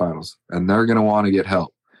Series finals, and they're going to want to get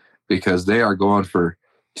help because they are going for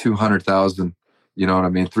 200,000, you know what I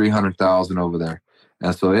mean? 300,000 over there.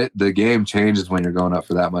 And so the game changes when you're going up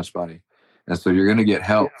for that much money. And so you're going to get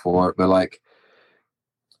help for it. But like,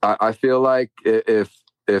 I feel like if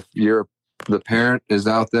the parent is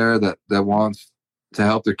out there that wants to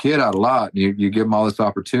help their kid out a lot, you give them all this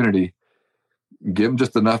opportunity, give them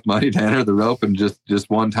just enough money to enter the rope and just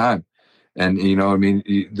one time. And, you know, I mean,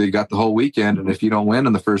 they got the whole weekend. And if you don't win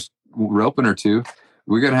in the first roping or two,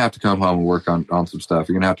 we're going to have to come home and work on some stuff.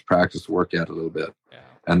 You're going to have to practice, work at it a little bit. Yeah.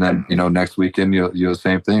 And then, you know, next weekend, you'll the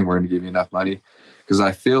same thing. We're going to give you enough money. Because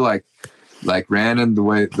I feel like Randon, the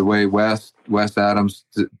way Wes Adams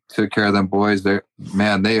took care of them boys, they're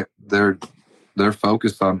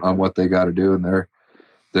focused on what they got to do, and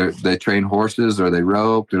they train horses or they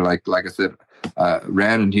rope. They're like I said,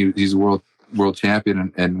 Randon, he's a world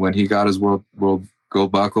champion, and when he got his world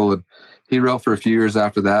gold buckle, and he roped for a few years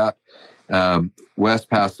after that. Wes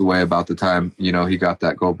passed away about the time, you know, he got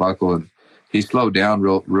that gold buckle, and he slowed down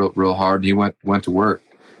real hard. He went to work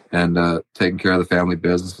and taking care of the family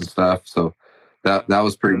business and stuff. So that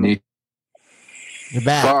was pretty neat. You're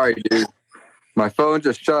back. Sorry, dude. My phone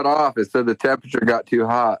just shut off. It said the temperature got too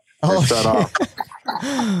hot. It shut off.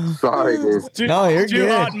 Sorry, dude. No, you're too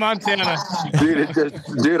good. hot in Montana.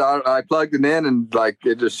 Dude, I plugged it in and like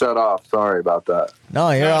it just shut off. Sorry about that.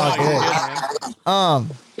 No, you're all good.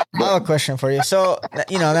 I have a question for you. So,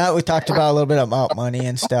 you know, now that we talked about a little bit about money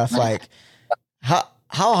and stuff, like how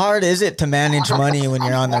hard is it to manage money when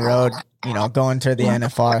you're on the road, you know, going to the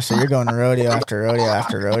NFR? So you're going to rodeo after rodeo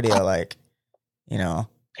after rodeo, like, you know,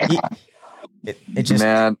 it just,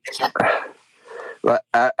 man.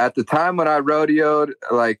 At the time when I rodeoed,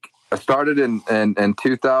 like I started in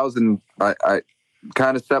 2000, I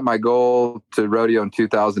kind of set my goal to rodeo in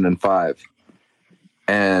 2005.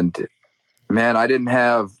 And man, I didn't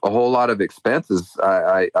have a whole lot of expenses.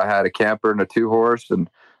 I had a camper and a 2-horse. And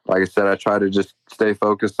like I said, I try to just stay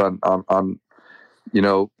focused on, you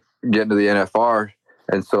know, getting to the NFR.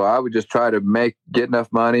 And so I would just try to get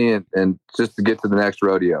enough money and just to get to the next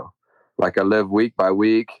rodeo. Like I live week by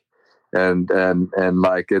week. And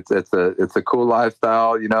like it's a cool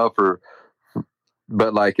lifestyle, you know,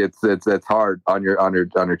 but like it's hard on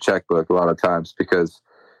your checkbook a lot of times, because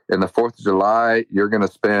in the 4th of July you're going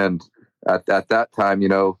to spend at that time, you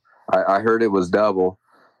know, I heard it was double,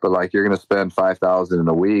 but like you're going to spend $5,000 in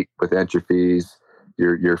a week with entry fees,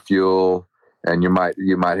 your fuel, and you might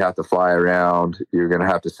have to fly around. You're going to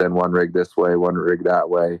have to send one rig this way, one rig that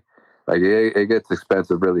way. Like it gets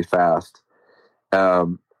expensive really fast.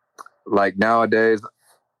 Like nowadays,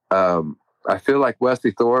 I feel like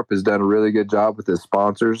Wesley Thorpe has done a really good job with his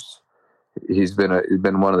sponsors. He's been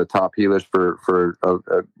one of the top healers for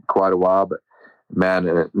quite a while. But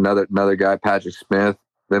man, another guy, Patrick Smith,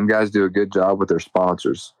 them guys do a good job with their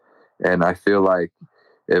sponsors. And I feel like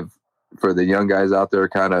if for the young guys out there,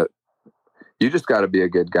 you just got to be a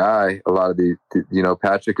good guy. A lot of the you know,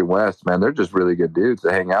 Patrick and Wes, man, they're just really good dudes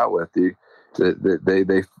to hang out with.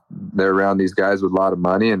 They're around these guys with a lot of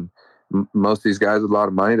money, and most of these guys with a lot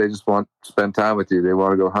of money, they just want to spend time with you. They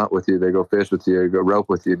want to go hunt with you. They go fish with you, go rope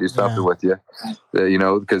with you, do something with you. You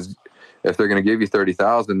know, because if they're going to give you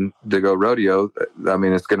 $30,000 to go rodeo, I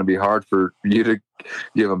mean, it's going to be hard for you to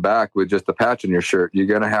give them back with just a patch on your shirt. You're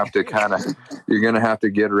going to have to you're going to have to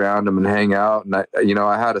get around them and hang out. And I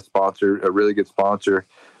had a really good sponsor,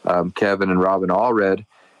 Kevin and Robin Allred.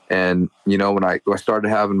 And, you know, when I started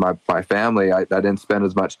having my family, I didn't spend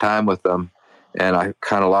as much time with them. And I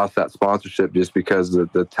kind of lost that sponsorship just because of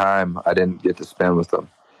the time I didn't get to spend with them.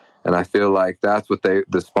 And I feel like that's what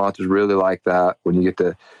the sponsors really like, that when you get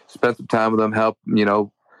to spend some time with them, help, you know,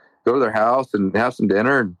 go to their house and have some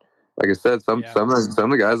dinner. And like I said, some of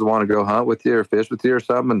the guys want to go hunt with you or fish with you or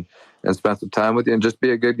something and spend some time with you and just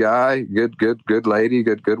be a good guy, good lady,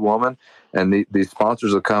 good woman. And these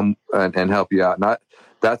sponsors will come and help you out.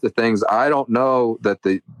 That's the things I don't know that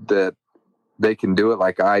they can do it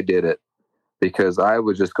like I did it. because I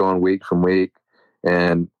was just going week from week.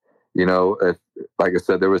 And, if, like I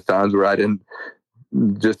said, there was times where I didn't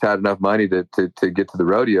just had enough money to get to the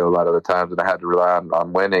rodeo a lot of the times, and I had to rely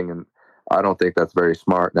on winning. And I don't think that's very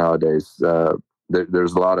smart nowadays.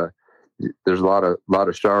 There's a lot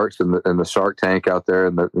of sharks in the shark tank out there,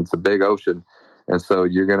 and it's a big ocean. And so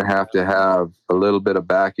you're going to have a little bit of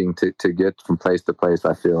backing to get from place to place,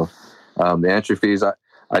 I feel. The entry fees,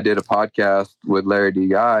 I did a podcast with Larry D.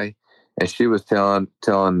 Guy, and she was telling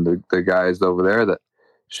the guys over there that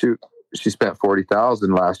she spent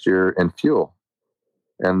 $40,000 last year in fuel.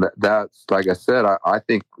 And that's, like I said, I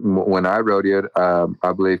think when I rodeoed,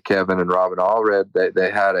 I believe Kevin and Robin Allred,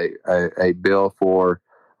 they had a bill for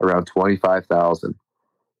around $25,000.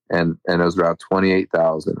 And it was around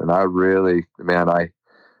 $28,000. And I really, man, I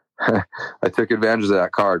took advantage of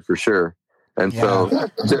that card for sure. And so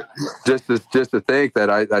just to think that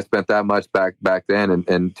I spent that much back then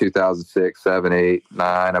in 2006, 7, 8,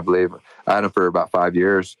 9, I believe. I had them for about 5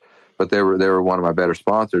 years, but they were one of my better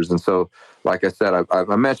sponsors. And so, like I said,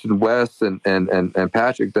 I mentioned Wes and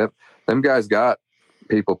Patrick, that them guys got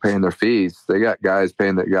people paying their fees. They got guys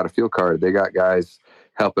got a fuel card. They got guys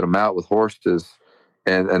helping them out with horses.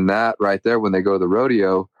 And that right there, when they go to the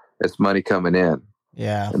rodeo, it's money coming in.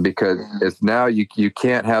 Yeah. Because it's now you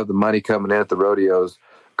can't have the money coming in at the rodeos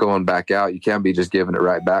going back out. You can't be just giving it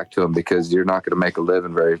right back to them, because you're not going to make a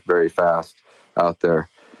living very, very fast out there.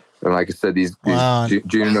 And like I said, these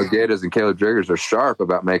Junior Nogueiras and Caleb Driggers are sharp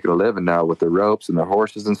about making a living now with the ropes and the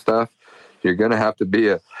horses and stuff. You're going to have to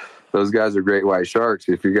be those guys are great white sharks.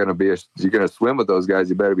 If you're going to swim with those guys,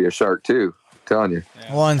 you better be a shark too. I'm telling you.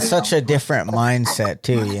 Well, and such a different mindset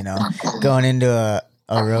too, going into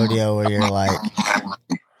a rodeo where you're like,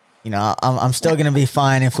 I'm still going to be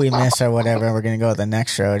fine if we miss or whatever. We're going to go to the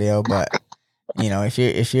next rodeo. But,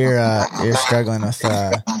 if you're struggling with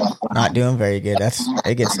not doing very good,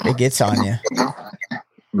 it gets on you.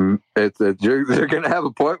 You're going to have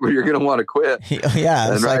a point where you're going to want to quit.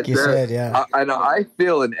 Yeah, it's like you said. Yeah, I know. I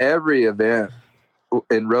feel in every event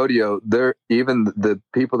in rodeo, even the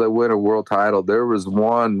people that win a world title, there was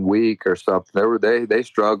 1 week or something. They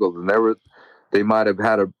struggled, and they might have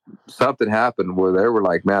had something happen where they were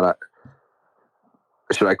like, man,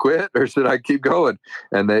 should I quit or should I keep going?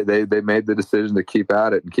 And they made the decision to keep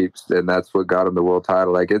at it and that's what got them the world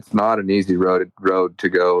title. Like, it's not an easy road to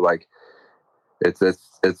go. Like, it's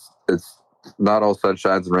not all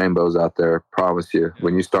sunshines and rainbows out there. Promise you.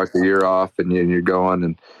 When you start the year off and you're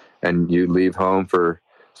going and you leave home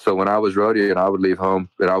so when I was rodeoing, I would leave home,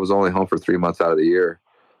 and I was only home for 3 months out of the year.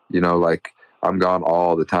 Like, I'm gone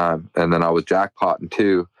all the time. And then I was jackpotting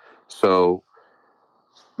too. So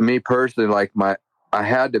me personally, like I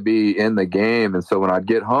had to be in the game. And so when I'd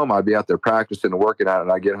get home, I'd be out there practicing and working out,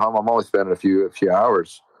 and I get home, I'm only spending a few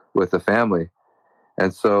hours with the family.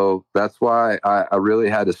 And so that's why I really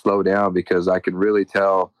had to slow down, because I could really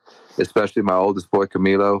tell, especially my oldest boy,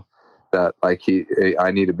 Camilo, that like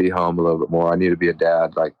I need to be home a little bit more. I need to be a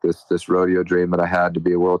dad. Like this rodeo dream that I had to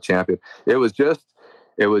be a world champion. It was just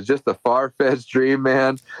a far-fetched dream,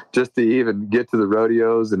 man, just to even get to the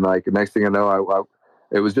rodeos. And like, the next thing I know,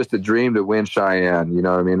 it was just a dream to win Cheyenne, you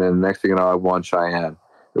know what I mean? And the next thing you know, I won Cheyenne.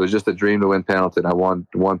 It was just a dream to win Pendleton. I won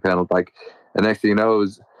one Pendleton. Like, and next thing you know, it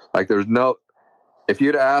was like, if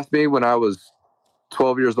you'd asked me when I was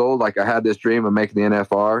 12 years old, like, I had this dream of making the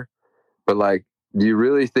NFR, but like, do you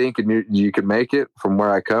really think you could make it from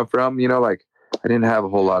where I come from? Like, I didn't have a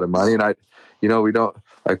whole lot of money, and we don't,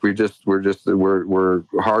 like, we're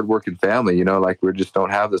hardworking family, like, we just don't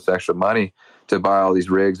have this extra money to buy all these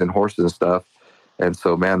rigs and horses and stuff. And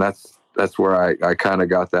so, man, that's where I kind of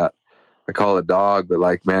got that. I call it dog, but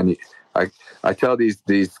like, man, I tell these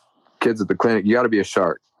kids at the clinic, you got to be a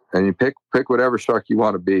shark, and you pick whatever shark you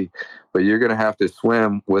want to be, but you're going to have to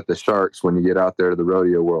swim with the sharks when you get out there to the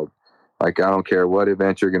rodeo world. Like, I don't care what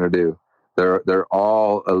event you're going to do. They're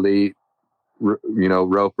all elite,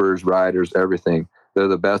 ropers, riders, everything. They're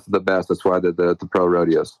the best of the best. That's why they're the pro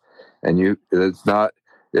rodeos. And it's not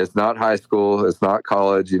high school. It's not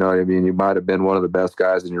college. You know what I mean? You might have been one of the best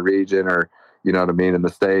guys in your region, or, you know what I mean, in the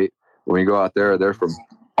state. When you go out there, they're from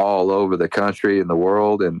all over the country and the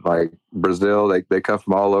world, and like Brazil, they come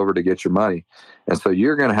from all over to get your money. And so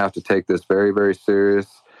you're going to have to take this very, very serious.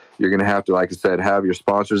 You're going to have to, like I said, have your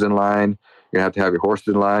sponsors in line. You're going to have your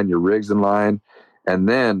horses in line, your rigs in line. And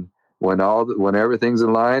then when everything's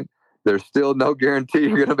in line, there's still no guarantee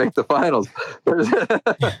you're going to make the finals.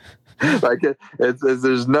 Like,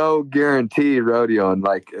 there's no guarantee rodeo. And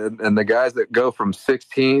the guys that go from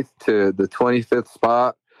 16th to the 25th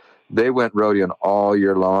spot, they went rodeoing all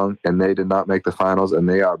year long, and they did not make the finals, and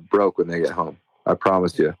they are broke when they get home. I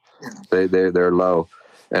promise you. they're low.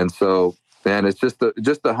 And so, man, it's just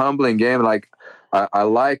a humbling game. Like I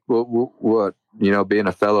like what being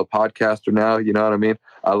a fellow podcaster now, you know what I mean?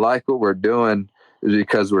 I like what we're doing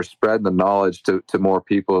because we're spreading the knowledge to more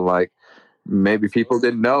people. Like maybe people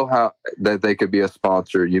didn't know how that they could be a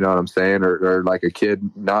sponsor, you know what I'm saying? Or like a kid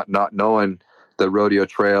not knowing the rodeo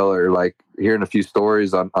trail, or like hearing a few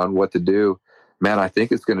stories on what to do. Man, I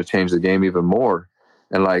think it's going to change the game even more.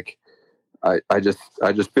 And like, I just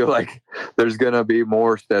feel like there's going to be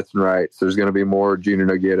more Stetson Wrights. There's going to be more Junior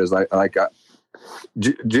Nogueiras.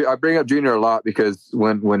 I bring up Junior a lot because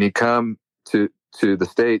when he come to the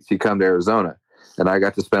States, he come to Arizona, and I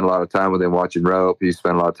got to spend a lot of time with him watching rope. He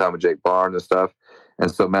spent a lot of time with Jake Barnes and stuff. And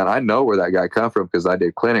so, man, I know where that guy come from because I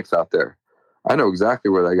did clinics out there. I know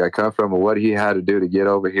exactly where that guy come from and what he had to do to get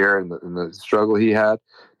over here, and the struggle he had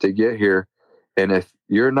to get here. And if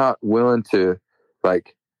you're not willing to,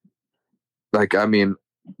 like, I mean,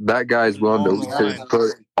 that guy's willing to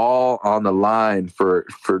put all on the line for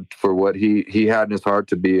what he had in his heart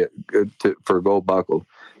to be for a gold buckle.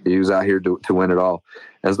 He was out here to win it all.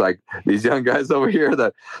 And it's like these young guys over here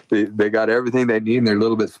that they got everything they need and they're a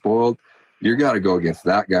little bit spoiled. You got to go against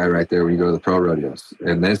that guy right there when you go to the pro rodeos.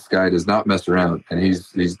 And this guy does not mess around. And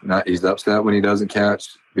he's upset when he doesn't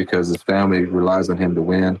catch because his family relies on him to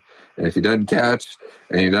win. And if he doesn't catch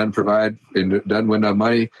and he doesn't provide and doesn't win enough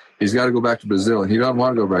money, he's got to go back to Brazil. And he doesn't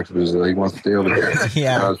want to go back to Brazil. He wants to stay over here.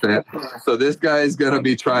 Yeah. You know what I'm saying? So this guy is going to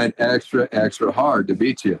be trying extra, extra hard to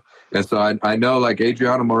beat you. And so I know, like,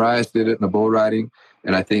 Adriano Moraes did it in the bull riding,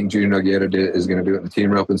 and I think Junior Nogueira is going to do it in the team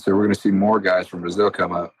rope. And so we're going to see more guys from Brazil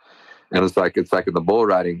come up. And it's like in the bull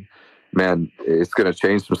riding, man, it's going to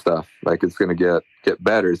change some stuff. Like, it's going to get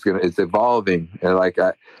better. It's evolving. And like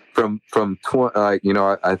I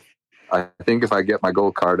think if I get my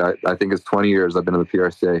gold card, I think it's 20 years I've been in the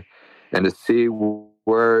PRCA, and to see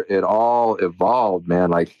where it all evolved, man.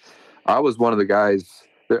 Like, I was one of the guys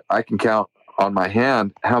that I can count on my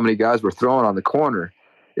hand how many guys were throwing on the corner.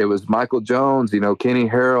 It was Michael Jones, Kenny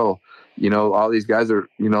Harrell, all these guys are,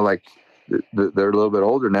 like they're a little bit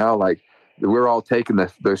older now. Like, we're all taking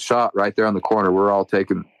the shot right there on the corner. We're all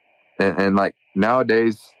taking, and like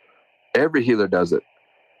nowadays, every healer does it.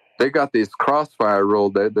 They got these crossfire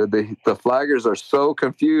ruled. The flaggers are so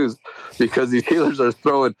confused because these healers are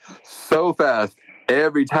throwing so fast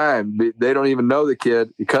every time. They don't even know the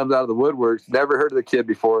kid. He comes out of the woodworks, never heard of the kid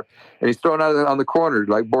before, and he's throwing out on the corner,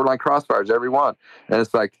 like borderline crossfires, every one. And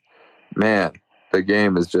it's like, man, the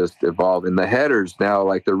game is just evolving. The headers now,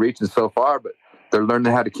 like, they're reaching so far, but they're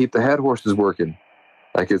learning how to keep the head horses working.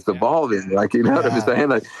 Like, it's evolving. Like, you know what I'm saying?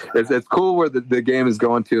 Like, it's cool where the game is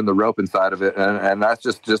going to in the roping side of it. And that's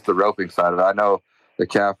just the roping side of it. I know the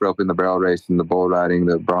calf roping, the barrel racing, the bull riding,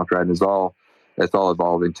 the bronc riding it's all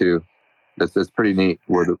evolving too. It's pretty neat.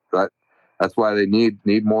 That's why they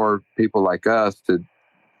need more people like us to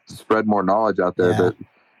spread more knowledge out there. That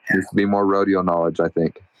needs to be more rodeo knowledge, I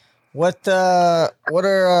think. What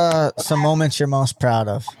are some moments you're most proud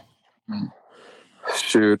of?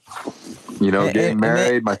 Shoot, getting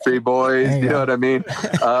married, my 3 boys, you know what I mean?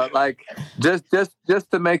 Like just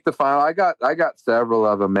to make the final. I got several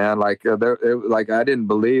of them, man. Like I didn't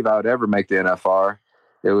believe I would ever make the NFR.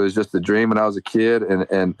 It was just a dream when I was a kid,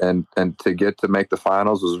 and to get to make the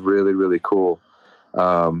finals was really, really cool.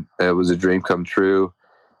 It was a dream come true.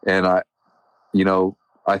 And I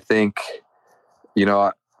think,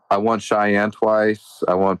 I won Cheyenne twice.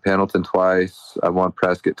 I won Pendleton twice. I won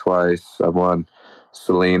Prescott twice. I won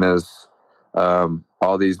Salinas.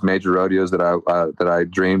 All these major rodeos that I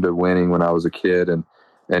dreamed of winning when I was a kid, and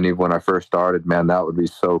even when I first started, man, that would be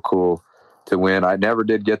so cool to win. I never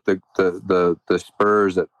did get the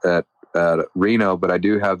spurs at Reno, but I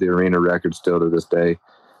do have the arena record still to this day.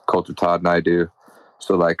 Colter, Todd, and I do.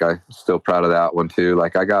 So like, I'm still proud of that one too.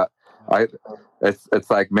 Like it's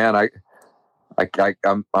like, man,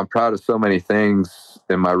 I'm proud of so many things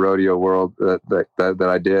in my rodeo world that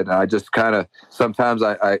I did. And I just kind of, sometimes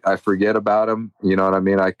I forget about them. You know what I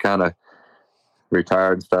mean? I kind of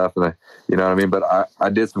retired and stuff, and you know what I mean? But I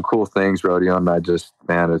did some cool things rodeo, and I just,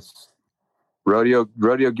 man, it's rodeo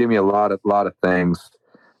gave me a lot of things.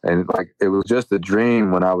 And like, it was just a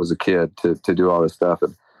dream when I was a kid to do all this stuff.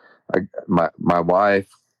 And my wife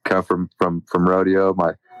come from rodeo,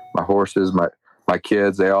 my horses, my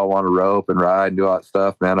kids, they all want to rope and ride and do all that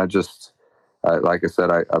stuff, man. Like I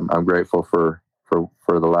said, I'm grateful for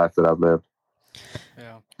the life that I've lived.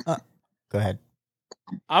 Yeah. Go ahead.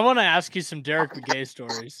 I want to ask you some Derrick Begay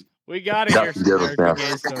stories. We got to hear some Derrick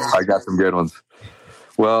Begay stories. I got some good ones.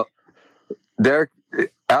 Well, Derrick,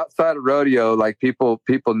 outside of rodeo, like people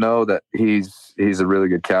know that he's a really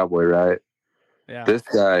good cowboy, right? Yeah. This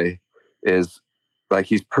guy is like,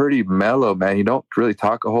 he's pretty mellow, man. He don't really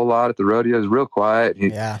talk a whole lot at the rodeo. He's real quiet.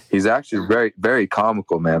 He's actually very, very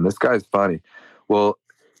comical, man. This guy's funny. Well,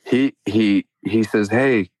 he says,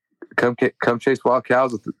 hey, come chase wild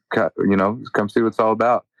cows with come see what it's all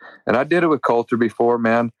about. And I did it with Colter before,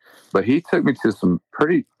 man, but he took me to some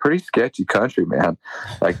pretty sketchy country, man.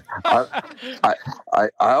 Like I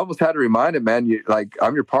almost had to remind him, man,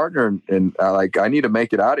 I'm your partner, and I need to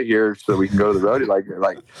make it out of here so we can go to the rodeo.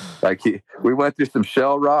 We went through some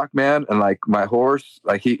shell rock, man, and like my horse,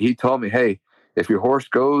 like he told me, hey, if your horse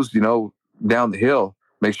goes, down the hill,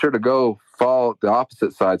 make sure to fall the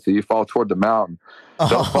opposite side, so you fall toward the mountain.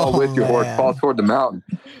 Don't fall with your horse, fall toward the mountain.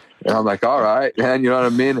 And I'm like, all right, man, you know what I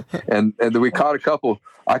mean? And then we caught a couple.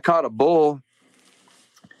 I caught a bull,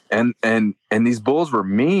 and these bulls were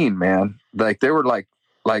mean, man. Like they were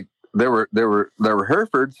they were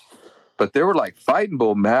Herefords, but they were like fighting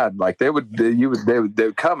bull mad. Like they would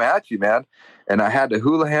come at you, man. And I had to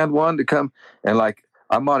hula hand one to come, and like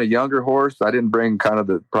I'm on a younger horse. I didn't bring kind of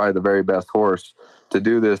probably the very best horse to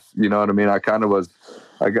do this. You know what I mean?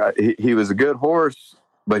 He was a good horse,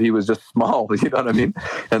 but he was just small, you know what I mean?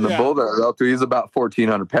 And the bull that I rode to, he's about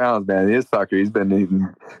 1,400 pounds, man. His sucker, he's been eating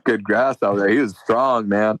good grass out there. He was strong,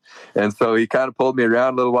 man. And so he kind of pulled me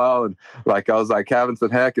around a little while, and like I was like having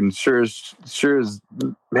some heck, and sure as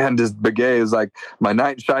man, this Begay is like my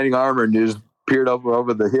knight in shining armor, and just peered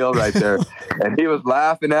over the hill right there. And he was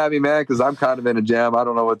laughing at me, man, because I'm kind of in a jam. I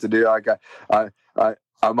don't know what to do.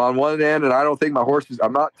 I'm on one end, and I don't think my horse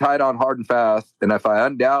I'm not tied on hard and fast. And if I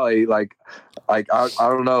undally, I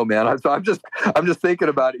don't know, man. So I'm just thinking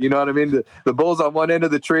about it. You know what I mean? The bull's on one end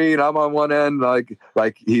of the tree, and I'm on one end. Like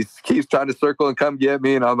he keeps trying to circle and come get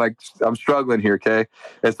me, and I'm like, I'm struggling here, okay?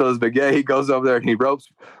 And so this Begay, he goes over there and he ropes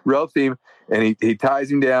him, and he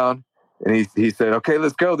ties him down, and he said, okay,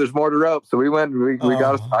 let's go. There's more to rope. So we went. We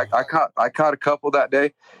got. I caught a couple that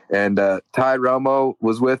day, and Ty Romo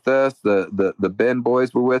was with us. The Ben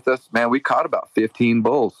boys were with us. Man, we caught about 15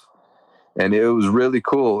 bulls. And it was really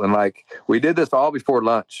cool. And like, we did this all before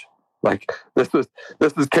lunch. Like this was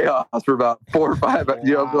chaos for about 4 or 5,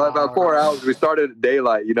 about 4 hours. We started at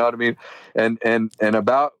daylight, you know what I mean? And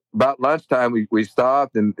about lunchtime, we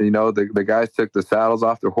stopped, and, the guys took the saddles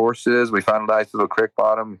off their horses. We found a nice little creek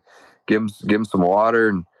bottom, give them some water,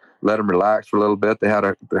 and let them relax for a little bit. They had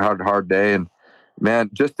a hard day. And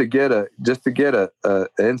man, just to get a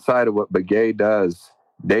insight of what Begay does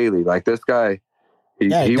daily, like this guy, He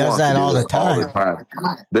does that all the time.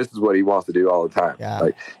 This is what he wants to do all the time. Yeah.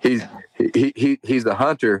 Like he's a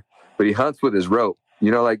hunter, but he hunts with his rope.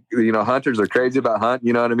 Hunters are crazy about hunting.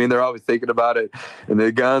 You know what I mean? They're always thinking about it, and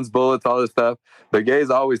the guns, bullets, all this stuff. But Gay's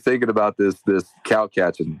always thinking about this cow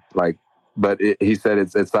catching. He said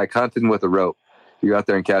it's like hunting with a rope. You go out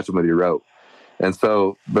there and catch them with your rope. And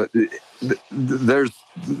so, but there's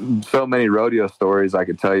so many rodeo stories I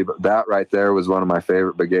could tell you, but that right there was one of my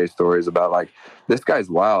favorite Begay stories about, like, this guy's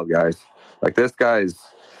wild, guys. Like, this guy's,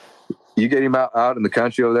 you get him out in the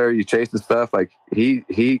country over there, you chase the stuff, like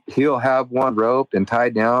he'll have one roped and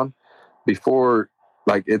tied down before,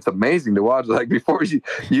 like, it's amazing to watch. Like, before you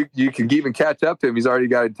can even catch up to him, he's already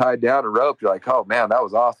got it tied down and roped. You're like, oh man, that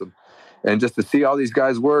was awesome. And just to see all these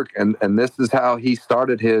guys work, and this is how he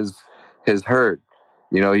started his herd.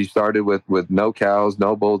 He started with no cows,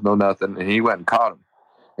 no bulls, no nothing, and he went and caught them.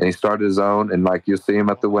 And he started his own, and like, you'll see him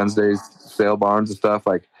at the Wednesdays sale barns and stuff.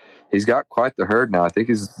 Like, he's got quite the herd now. I think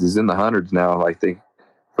he's in the hundreds now. I think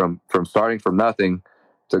from starting from nothing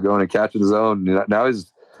to going and catching his own. Now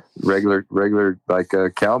he's regular like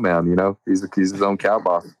a cow man. He's his own cow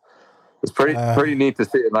boss. It's pretty neat to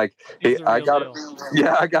see it. Like, I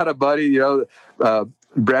got a buddy,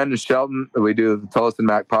 Brandon Shelton. We do the Tullis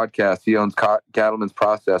Mac podcast. He owns Cattleman's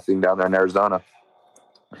Processing down there in Arizona,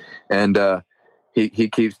 and he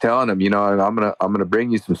keeps telling him, I'm gonna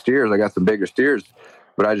bring you some steers. I got some bigger steers,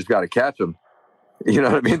 but I just got to catch them. You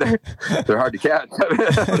know what I mean? They're hard to catch.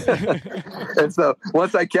 And so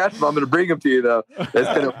once I catch them, I'm going to bring them to you, though.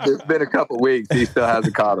 It's been a couple weeks. He still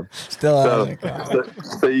hasn't caught them.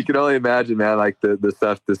 So you can only imagine, man, like the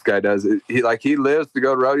stuff this guy does. He lives to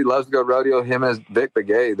go to rodeo, loves to go to rodeo. Him as Vic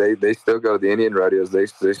Begay, they still go to the Indian rodeos. They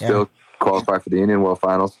still qualify for the Indian World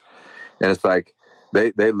Finals. And it's like,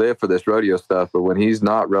 they live for this rodeo stuff. But when he's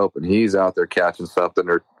not roping, he's out there catching something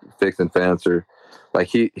or fixing fence, or like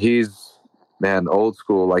he's, man, old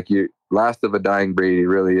school, like you, last of a dying breed. He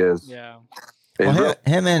really is. Yeah. Well,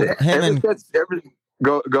 him and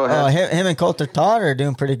go ahead. Him and Colter Todd are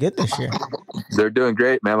doing pretty good this year. They're doing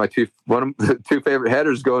great, man. One of the two favorite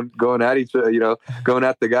headers going at each other, going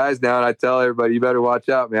at the guys now. And I tell everybody, you better watch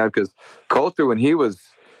out, man, because Colter, when he was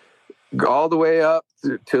all the way up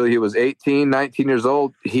till he was 18, 19 years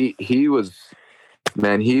old. He was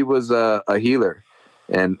a healer,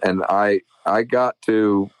 and I got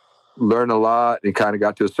to learn a lot and kind of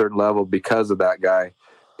got to a certain level because of that guy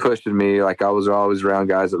pushing me. Like, I was always around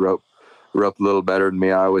guys that roped a little better than me.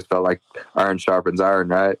 I always felt like iron sharpens iron,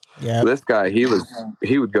 right? Yeah. This guy, he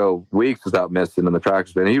would go weeks without missing in the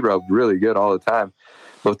practice bin. He roped really good all the time.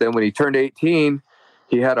 But then when he turned 18,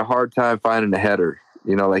 he had a hard time finding a header.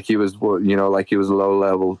 Like he was a low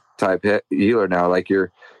level type healer now. Like,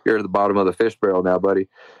 you're at the bottom of the fish barrel now, buddy.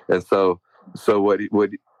 And so what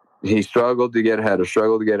he struggled to get a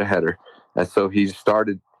header. And so he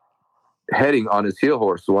started heading on his heel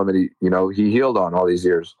horse, the one that he healed on all these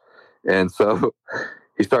years. And so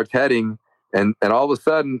he starts heading, and all of a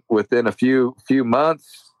sudden, within a few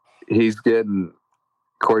months, he's getting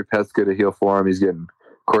Corey Pesca to heel for him. He's getting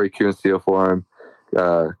Corey Kuntz to heel for him.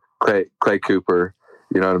 Clay Cooper.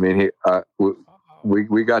 You know what I mean?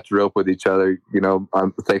 We got to rope with each other.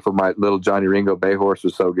 I'm thankful my little Johnny Ringo Bay horse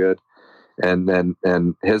was so good, and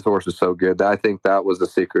his horse was so good. I think that was the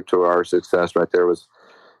secret to our success right there. Was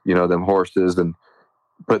them horses and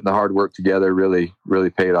putting the hard work together really,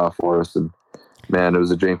 really paid off for us. And man, it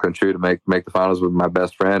was a dream come true to make the finals with my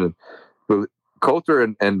best friend. And Colter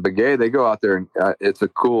and Begay, they go out there, and it's a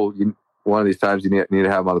cool. One of these times you need to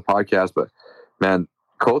have him on the podcast. But man,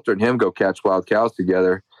 Colter and him go catch wild cows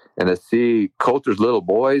together, and to see Colter's little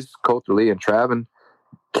boys, Colter, Lee, and Travin,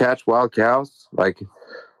 catch wild cows, like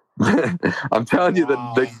I'm telling you,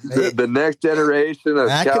 the next generation of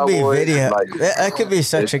that cowboys, could be video. like, that could be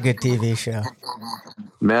such a good TV show.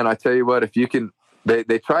 Man, I tell you what, if you can, they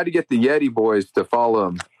try to get the Yeti boys to follow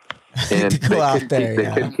them, and they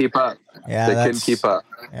couldn't keep up. Yeah, they couldn't keep up.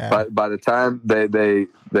 Yeah. But by the time they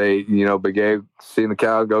Begay seen the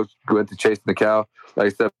cow, went to chasing the cow. Like I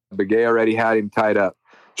said, Begay already had him tied up.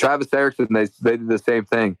 Travis Erickson, they did the same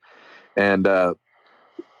thing, and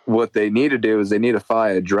what they need to do is they need to fly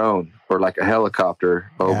a drone or like a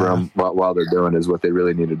helicopter over them while they're doing is what they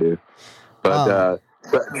really need to do. But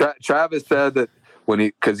Travis said that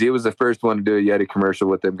because he was the first one to do a Yeti commercial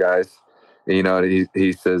with them guys,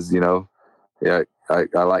 he says, yeah,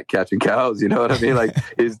 I like catching cows. You know what I mean? Like,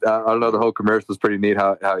 I don't know, the whole commercial is pretty neat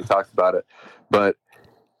how he talks about it, but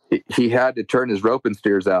he had to turn his roping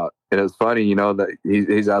steers out. And it was funny, that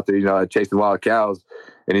he's out there, chasing wild cows,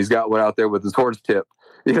 and he's got one out there with his horns tipped.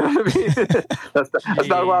 You know what I mean? that's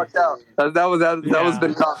not a wild cow. That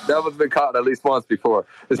was been caught at least once before.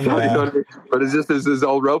 You know what I mean? But it's just his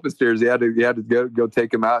old roping steers. He had to go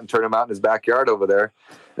take him out and turn him out in his backyard over there,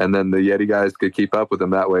 and then the Yeti guys could keep up with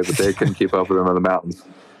him that way, but they couldn't keep up with him in the mountains.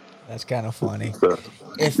 That's kind of funny. So,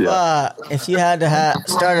 if you had to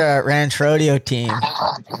start a ranch rodeo team,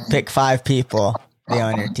 pick 5 people to be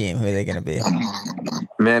on your team, who are they going to be?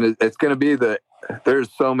 Man, it's going to be there's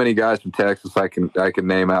so many guys from Texas I can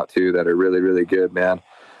name out too that are really, really good, man.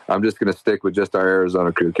 I'm just going to stick with just our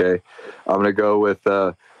Arizona crew, okay? I'm going to go with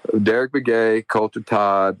Derrick Begay, Colter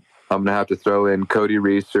Todd. I'm going to have to throw in Cody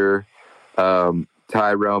Reeser, Ty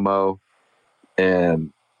Romo,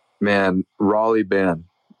 and, man, Raleigh Ben.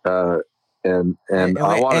 And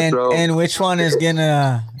I want to throw. And which one is going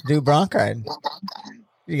to do bronc riding?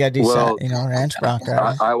 You got to do ranch bronc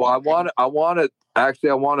riding. I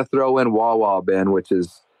want to throw in Wawa Ben, which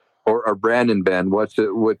is or Brandon Ben,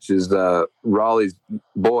 which is Raleigh's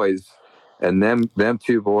boys, and them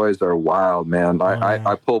 2 boys are wild, man.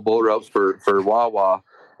 I pull bull ropes for Wawa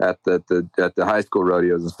at the high school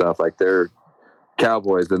rodeos and stuff. Like, they're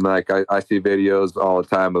cowboys, and like I see videos all the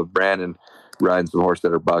time of Brandon riding some horse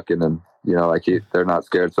that are bucking, and they're not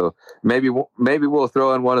scared. So maybe we'll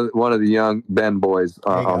throw in one of the young Ben boys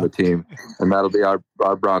on the team, and that'll be our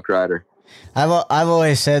bronc rider. I've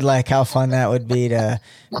always said like how fun that would be to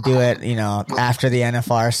do it, after the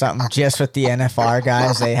NFR or something. Just with the NFR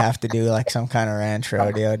guys, they have to do like some kind of ranch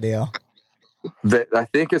rodeo deal. I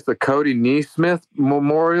think it's the Cody Neesmith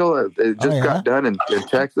Memorial. It just got done in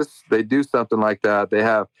Texas. They do something like that. They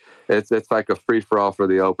have it's like a free for all for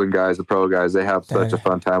the open guys, the pro guys. They have such a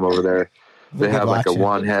fun time over there. They have like a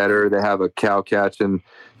one header. They have a cow catching.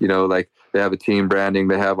 Like they have a team branding.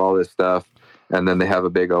 They have all this stuff. And then they have a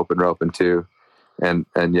big open roping too. And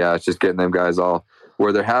it's just getting them guys all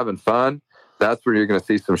where they're having fun. That's where you're going to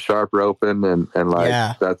see some sharp roping and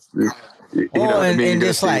that's, and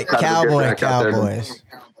just like cowboys.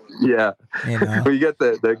 Yeah. When you get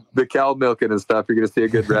the cow milking and stuff, you're going to see a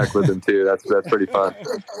good wreck with them too. That's pretty fun.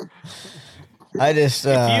 I just,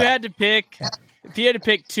 if you had to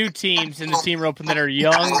pick 2 teams in the team roping that are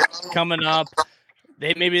young coming up,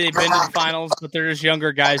 they've been to the finals, but they're just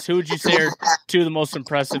younger guys. Who would you say are two of the most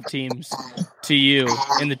impressive teams to you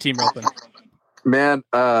in the team roping? Man,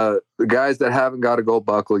 the guys that haven't got a gold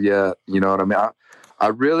buckle yet, you know what I mean? I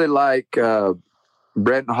really like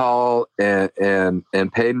Brenton Hall and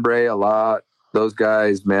Peyton Bray a lot. Those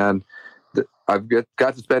guys, man, I've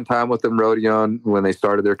got to spend time with them rodeoing when they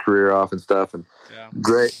started their career off and stuff. And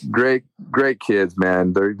great kids,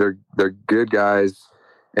 man. They're good guys,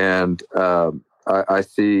 and I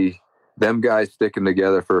see them guys sticking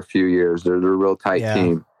together for a few years. They're a real tight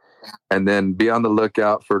team. And then be on the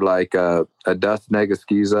lookout for like a Dustin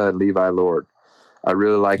Negaskiza and Levi Lord. I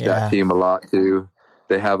really like that team a lot too.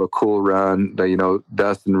 They have a cool run. You know,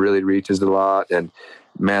 Dustin really reaches a lot, and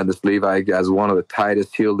man, this Levi has one of the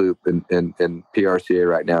tightest heel loop in PRCA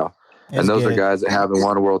right now. And those are guys that haven't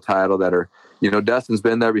won a world title that are, you know, Dustin's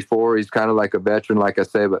been there before. He's kind of like a veteran, like I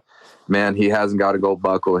say, but man, he hasn't got a gold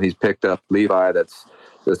buckle, and he's picked up Levi. That's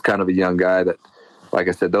kind of a young guy that, like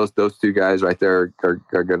I said, those two guys right there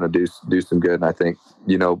are going to do some good. And I think,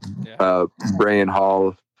 you know, Bray and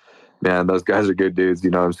Hall, man, those guys are good dudes, you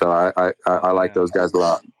know. So I like those guys a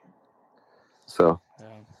lot. So.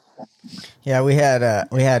 Yeah, we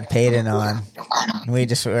had Peyton on. We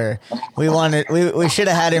just we should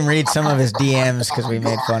have had him read some of his DMs because we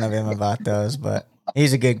made fun of him about those, but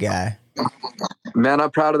he's a good guy. Man, I'm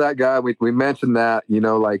proud of that guy. We mentioned that, you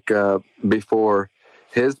know, like before.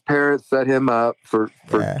 His parents set him up for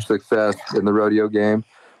success in the rodeo game.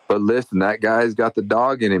 But listen, that guy's got the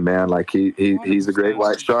dog in him, man. Like he's a great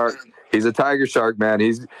white shark. He's a tiger shark, man.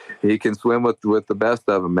 He can swim with the best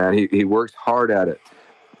of them, man. He works hard at it.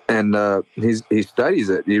 And he studies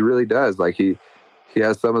it. He really does. Like he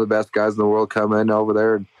has some of the best guys in the world come in over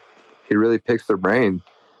there, and he really picks their brain.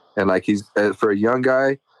 And like he's for a young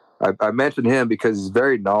guy, I mentioned him because he's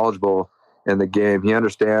very knowledgeable in the game. He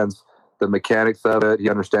understands the mechanics of it. He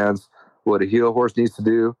understands what a heel horse needs to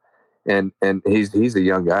do. And he's a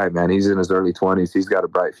young guy, man. He's in his early 20s. He's got a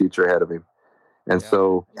bright future ahead of him. And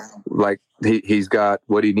so like he's got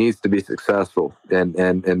what he needs to be successful in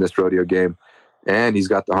this rodeo game. And he's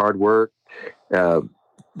got the hard work,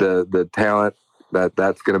 the talent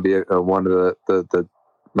that's going to be one of the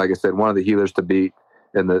like I said, one of the healers to beat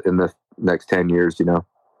in the next 10 years, you know?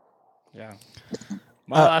 Yeah.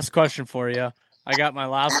 My last question for you. I got my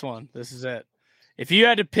last one. This is it. If you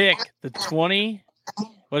had to pick the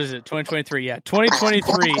 2023? Yeah,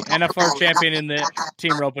 2023 NFR champion in the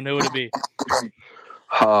team roping, who would it be?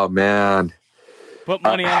 Oh man, put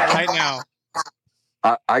money on it right now.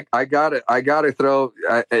 I got it. I got to throw.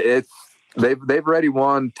 They've already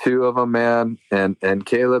won two of them, man. And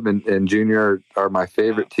Caleb and Junior are my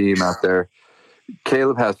favorite team out there.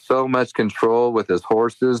 Caleb has so much control with his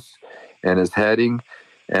horses and his heading.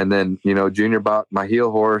 And then, you know, Junior bought my heel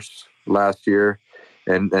horse last year,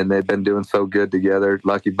 and they've been doing so good together,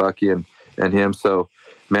 Lucky Bucky and him. So,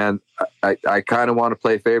 man, I kind of want to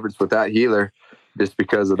play favorites with that healer just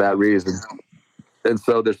because of that reason. And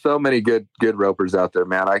so there's so many good ropers out there,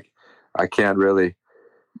 man. I can't really,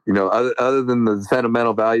 you know, other than the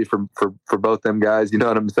sentimental value for both them guys, you know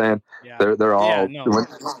what I'm saying? Yeah. They're all. Yeah, no.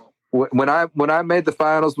 When I made the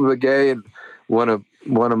finals with Begay and one of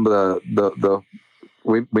the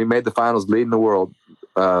we made the finals leading the world.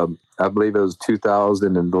 I believe it was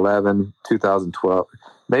 2011, 2012,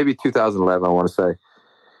 maybe 2011, I want to say.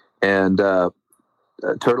 And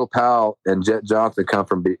Turtle Powell and Jet Johnson come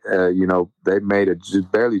from, you know, they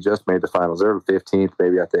barely just made the finals. They were 15th,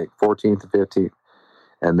 maybe, I think, 14th to 15th.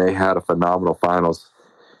 And they had a phenomenal finals.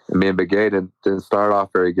 And me and Begay didn't start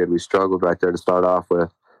off very good. We struggled right there to start off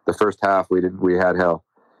with. The first half, we had hell.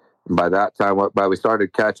 And by that time, by we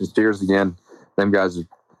started catching steers again, them guys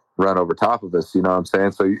run over top of us, you know what I'm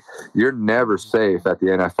saying? So you're never safe at the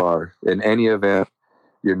NFR. In any event,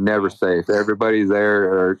 you're never safe. Everybody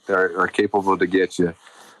there are capable to get you.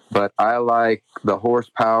 But I like the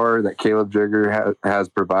horsepower that Caleb Jigger has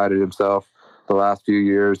provided himself the last few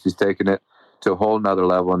years. He's taken it to a whole nother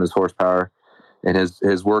level in his horsepower. And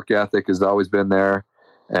his work ethic has always been there.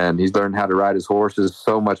 And he's learned how to ride his horses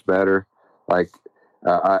so much better. Like,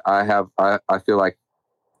 I feel like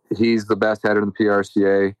he's the best header in the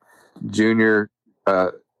PRCA. Junior,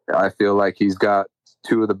 I feel like he's got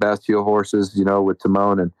two of the best heel horses, you know, with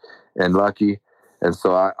Timon and Lucky. And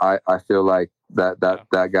so I feel like that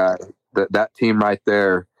guy, that team right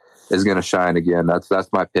there is going to shine again.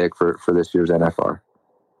 That's my pick for this year's NFR.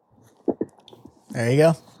 There you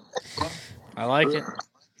go. I like it.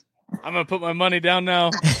 I'm going to put my money down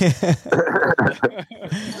now.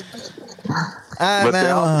 But they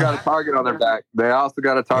also got a target on their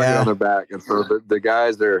back. And so the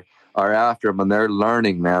guys are after them, and they're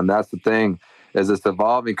learning, man. That's the thing. as it's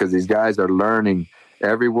evolving, because these guys are learning.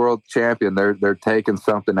 Every world champion, they're taking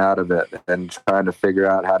something out of it and trying to figure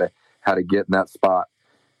out how to get in that spot.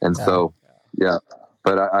 And so, yeah.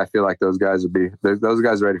 But I feel like those guys are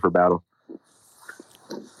ready for battle.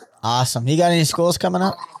 Awesome. You got any schools coming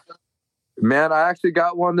up? Man, I actually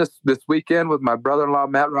got one this weekend with my brother-in-law,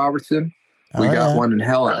 Matt Robertson. We got one in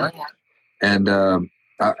Helen. And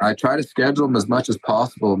I try to schedule them as much as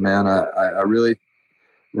possible, man. I really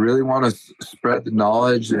want to spread the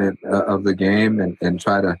knowledge of the game and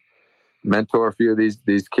try to mentor a few of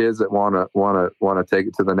these kids that want to take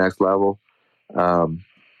it to the next level.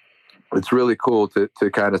 It's really cool to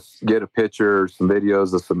kind of get a picture, some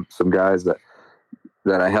videos of some guys that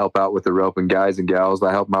I help out with the rope, and guys and gals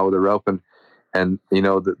I help them out with the rope, and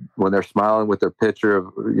when they're smiling with their picture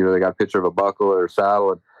of, they got a picture of a buckle or a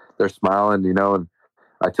saddle, and they're smiling, and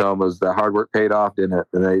I tell them, was the hard work paid off, didn't it?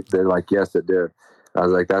 And they're like, yes, it did. I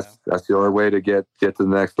was like, that's the only way to get to the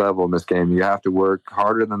next level in this game. You have to work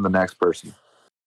harder than the next person.